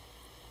elected.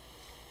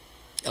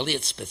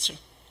 Eliot Spitzer,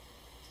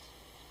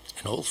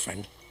 an old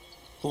friend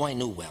who I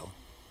knew well.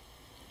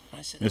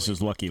 I said, this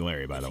is Lucky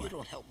Larry, by the way. If you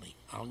don't help me,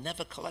 I'll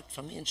never collect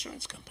from the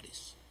insurance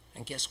companies.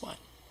 And guess what?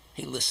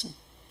 He listened,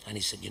 and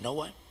he said, you know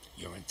what?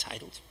 You're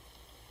entitled.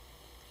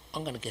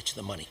 I'm going to get you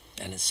the money.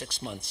 And in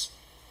 6 months,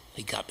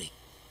 he got me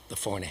the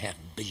 $4.5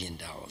 billion.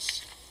 The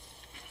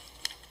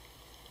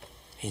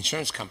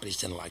insurance companies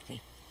didn't like me,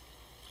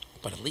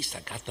 but at least I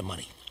got the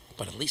money.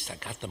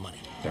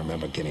 I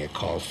remember getting a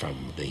call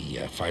from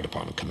the fire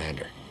department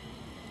commander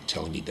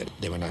telling me that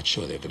they were not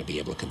sure they were going to be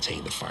able to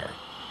contain the fire.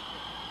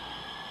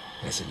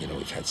 And I said, you know,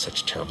 we've had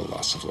such terrible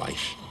loss of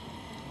life.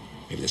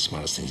 Maybe the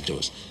smartest thing to do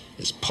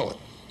is pull it.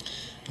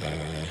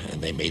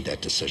 And they made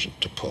that decision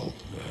to pull,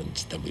 and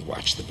then we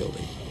watched the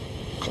building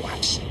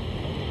collapse.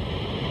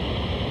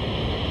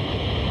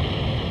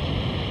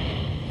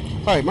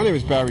 Hi, my name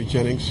is Barry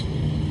Jennings.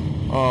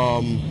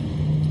 I'm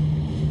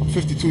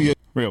 52 years.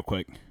 Real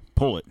quick,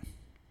 pull it. And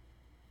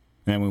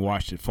then we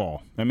watched it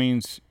fall. That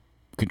means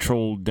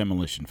controlled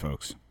demolition,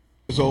 folks.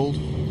 Years old.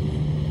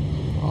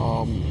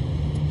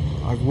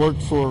 I've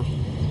worked for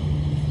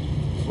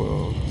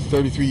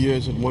 33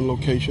 years at one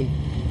location.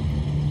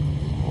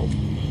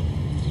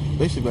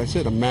 Basically, I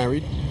said I'm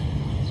married,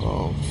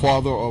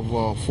 father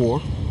of 4.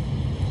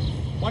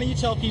 Why don't you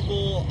tell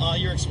people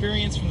your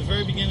experience from the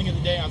very beginning of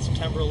the day on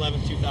September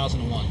 11,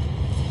 2001?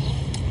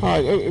 All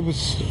right, it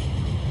was,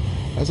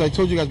 as I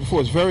told you guys before,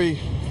 it was very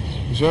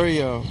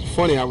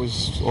funny. I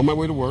was on my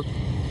way to work,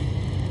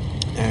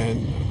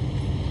 and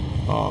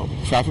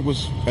traffic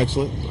was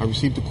excellent. I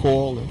received a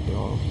call that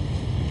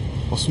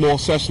a small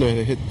Cessna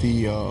had hit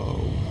the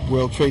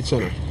World Trade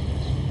Center,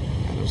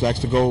 and I was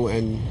asked to go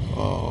and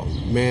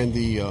man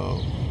the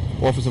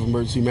Office of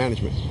Emergency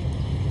Management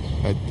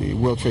at the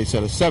World Trade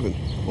Center 7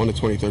 on the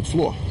 23rd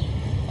floor.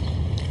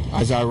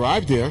 As I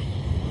arrived there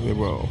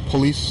were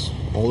police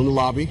all in the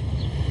lobby.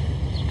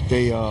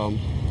 They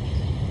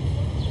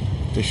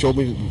showed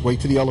me the way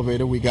to the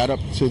elevator. We got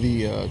up to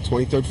the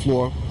 23rd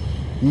floor.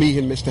 me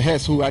and Mr.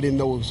 Hess, who I didn't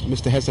know was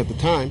Mr. Hess at the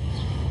time.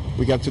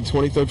 We got to the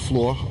 23rd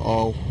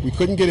floor. We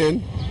couldn't get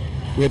in.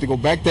 We had to go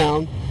back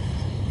down.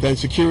 Then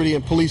security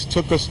and police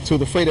took us to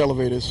the freight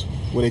elevators,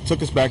 where they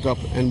took us back up,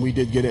 and we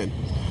did get in.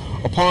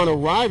 Upon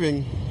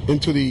arriving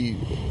into the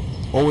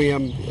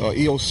OEM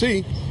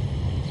EOC,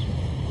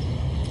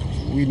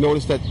 we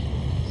noticed that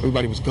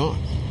everybody was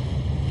gone.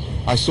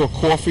 I saw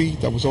coffee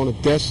that was on a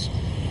desk.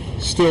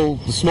 Still,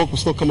 the smoke was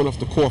still coming off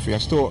the coffee. I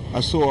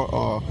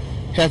saw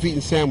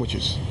half-eaten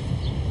sandwiches.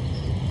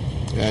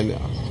 And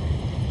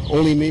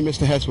only me,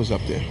 Mr. Hess, was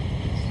up there.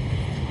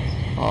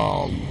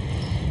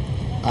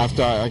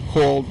 After I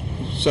called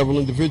several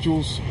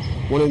individuals,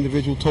 one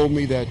individual told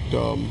me that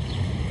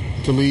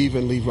to leave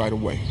and leave right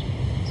away.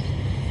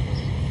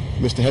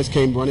 Mr. Hess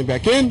came running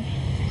back in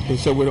and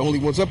said, "We're the only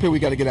ones up here. We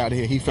got to get out of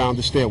here." He found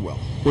the stairwell.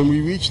 When we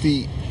reached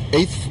the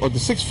 8th or the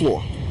 6th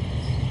floor,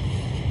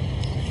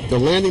 the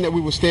landing that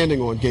we were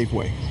standing on gave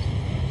way.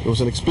 There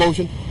was an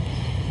explosion,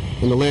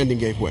 and the landing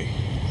gave way.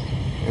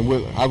 And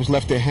I was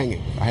left there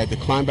hanging. I had to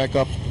climb back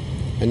up,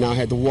 and now I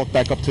had to walk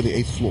back up to the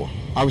 8th floor.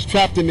 I was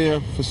trapped in there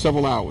for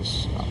several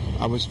hours.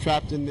 I was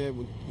trapped in there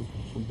when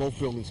both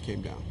buildings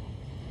came down.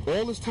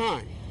 All this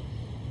time,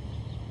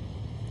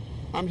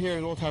 I'm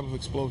hearing all types of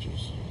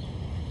explosions.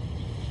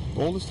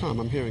 All this time,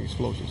 I'm hearing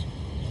explosions.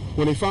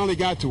 When they finally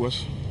got to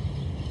us,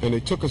 and they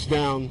took us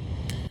down.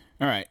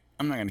 All right,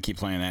 I'm not going to keep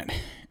playing that.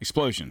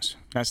 Explosions.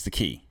 That's the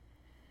key.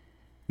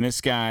 And this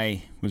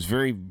guy was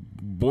very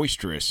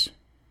boisterous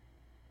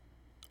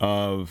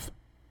of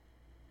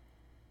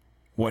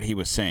what he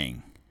was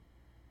saying.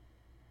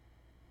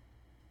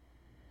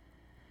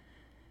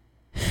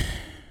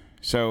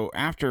 So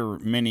after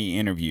many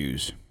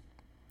interviews,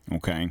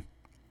 okay,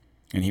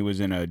 and he was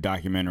in a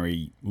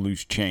documentary,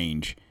 Loose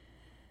Change,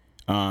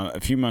 a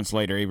few months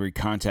later, Avery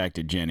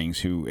contacted Jennings,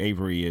 who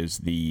Avery is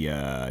the,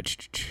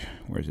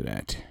 where's it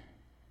at?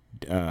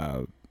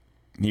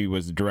 He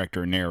was the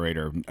director and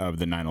narrator of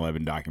the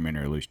 9/11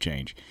 documentary, Loose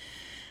Change.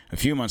 A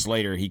few months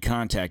later, he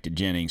contacted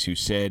Jennings, who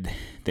said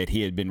that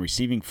he had been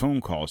receiving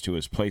phone calls to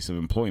his place of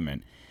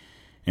employment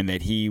and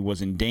that he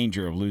was in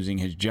danger of losing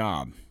his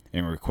job,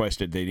 and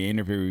requested that the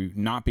interview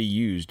not be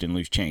used in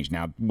Loose Change.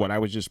 Now, what I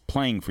was just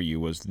playing for you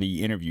was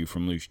the interview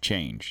from Loose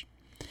Change.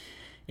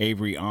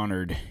 Avery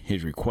honored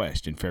his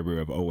request. In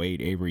February of 2008,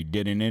 Avery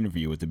did an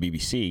interview with the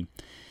BBC,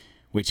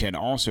 which had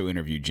also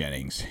interviewed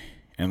Jennings,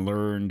 and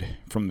learned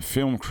from the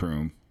film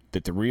crew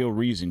that the real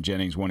reason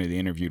Jennings wanted the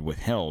interview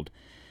withheld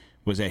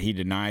was that he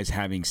denies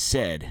having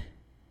said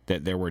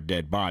that there were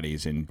dead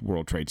bodies in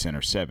World Trade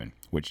Center 7,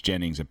 which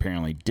Jennings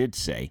apparently did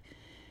say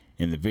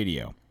in the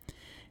video.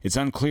 It's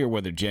unclear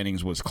whether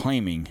Jennings was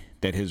claiming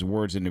that his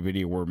words in the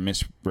video were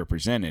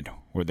misrepresented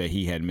or that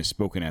he had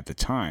misspoken at the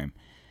time.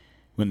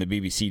 When the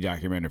BBC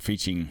documentary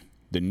featuring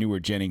the newer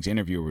Jennings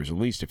interview was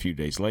released a few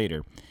days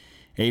later,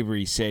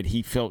 Avery said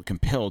he felt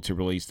compelled to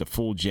release the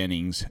full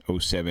Jennings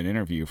 07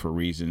 interview for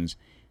reasons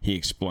he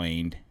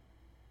explained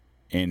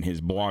in his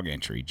blog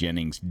entry.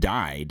 Jennings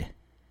died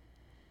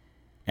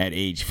at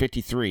age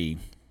 53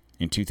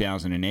 in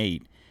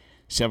 2008,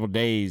 several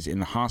days in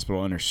the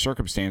hospital under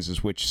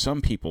circumstances which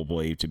some people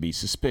believe to be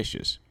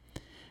suspicious.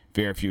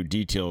 Very few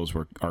details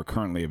are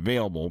currently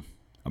available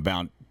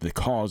about the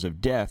cause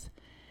of death,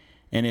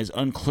 and it is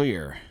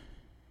unclear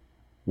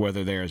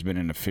whether there has been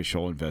an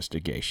official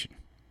investigation.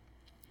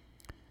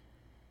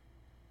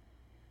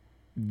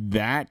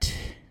 That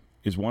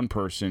is one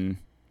person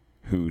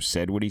who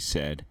said what he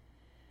said,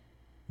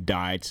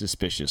 died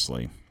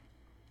suspiciously.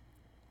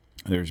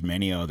 There's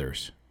many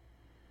others.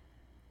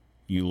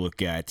 You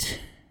look at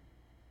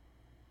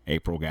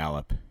April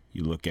Gallup,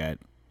 you look at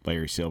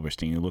Larry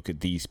Silverstein, you look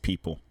at these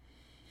people,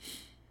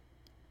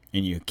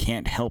 and you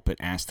can't help but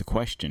ask the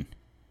question,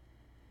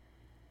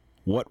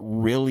 what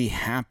really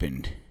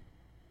happened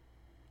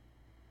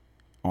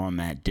on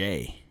that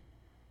day,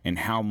 and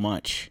how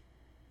much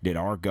did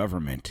our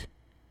government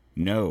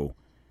know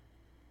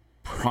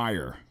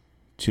prior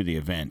to the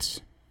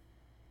events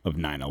of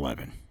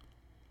 9/11?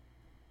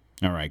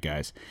 All right,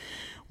 guys.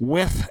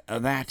 With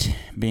that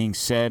being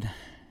said,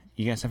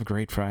 you guys have a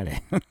great Friday.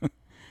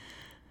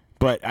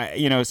 But,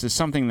 this is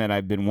something that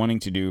I've been wanting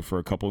to do for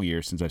a couple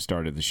years since I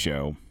started the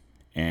show,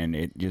 and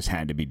it just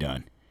had to be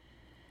done.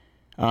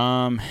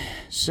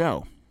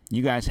 So,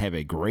 you guys have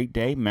a great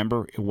day.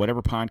 Remember,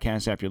 whatever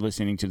podcast app you're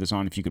listening to this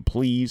on, if you could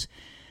please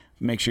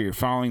make sure you're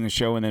following the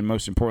show, and then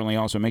most importantly,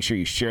 also make sure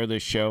you share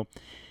this show.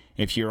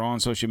 If you're on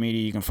social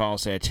media, you can follow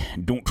us at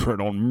Don't Tread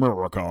on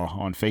America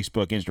on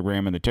Facebook,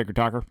 Instagram, and the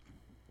TikToker.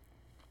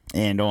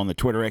 And on the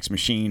Twitter X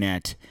machine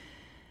at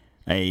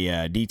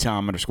a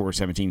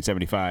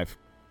DTOM_1775.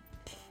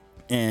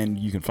 And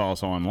you can follow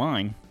us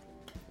online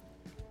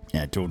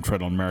at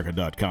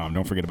Don'tTreadOnAmerica.com.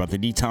 Don't forget about the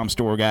DTOM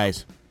store,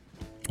 guys.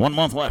 1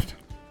 month left.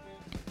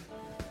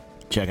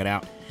 Check it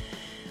out.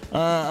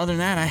 Other than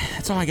that,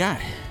 that's all I got.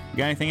 You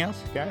got anything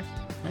else, guys?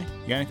 Hey,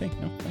 you got anything?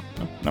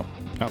 No.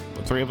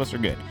 The three of us are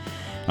good.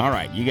 All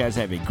right, you guys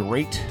have a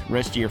great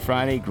rest of your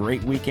Friday,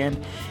 great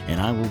weekend, and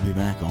I will be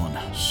back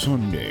on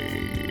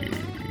Sunday.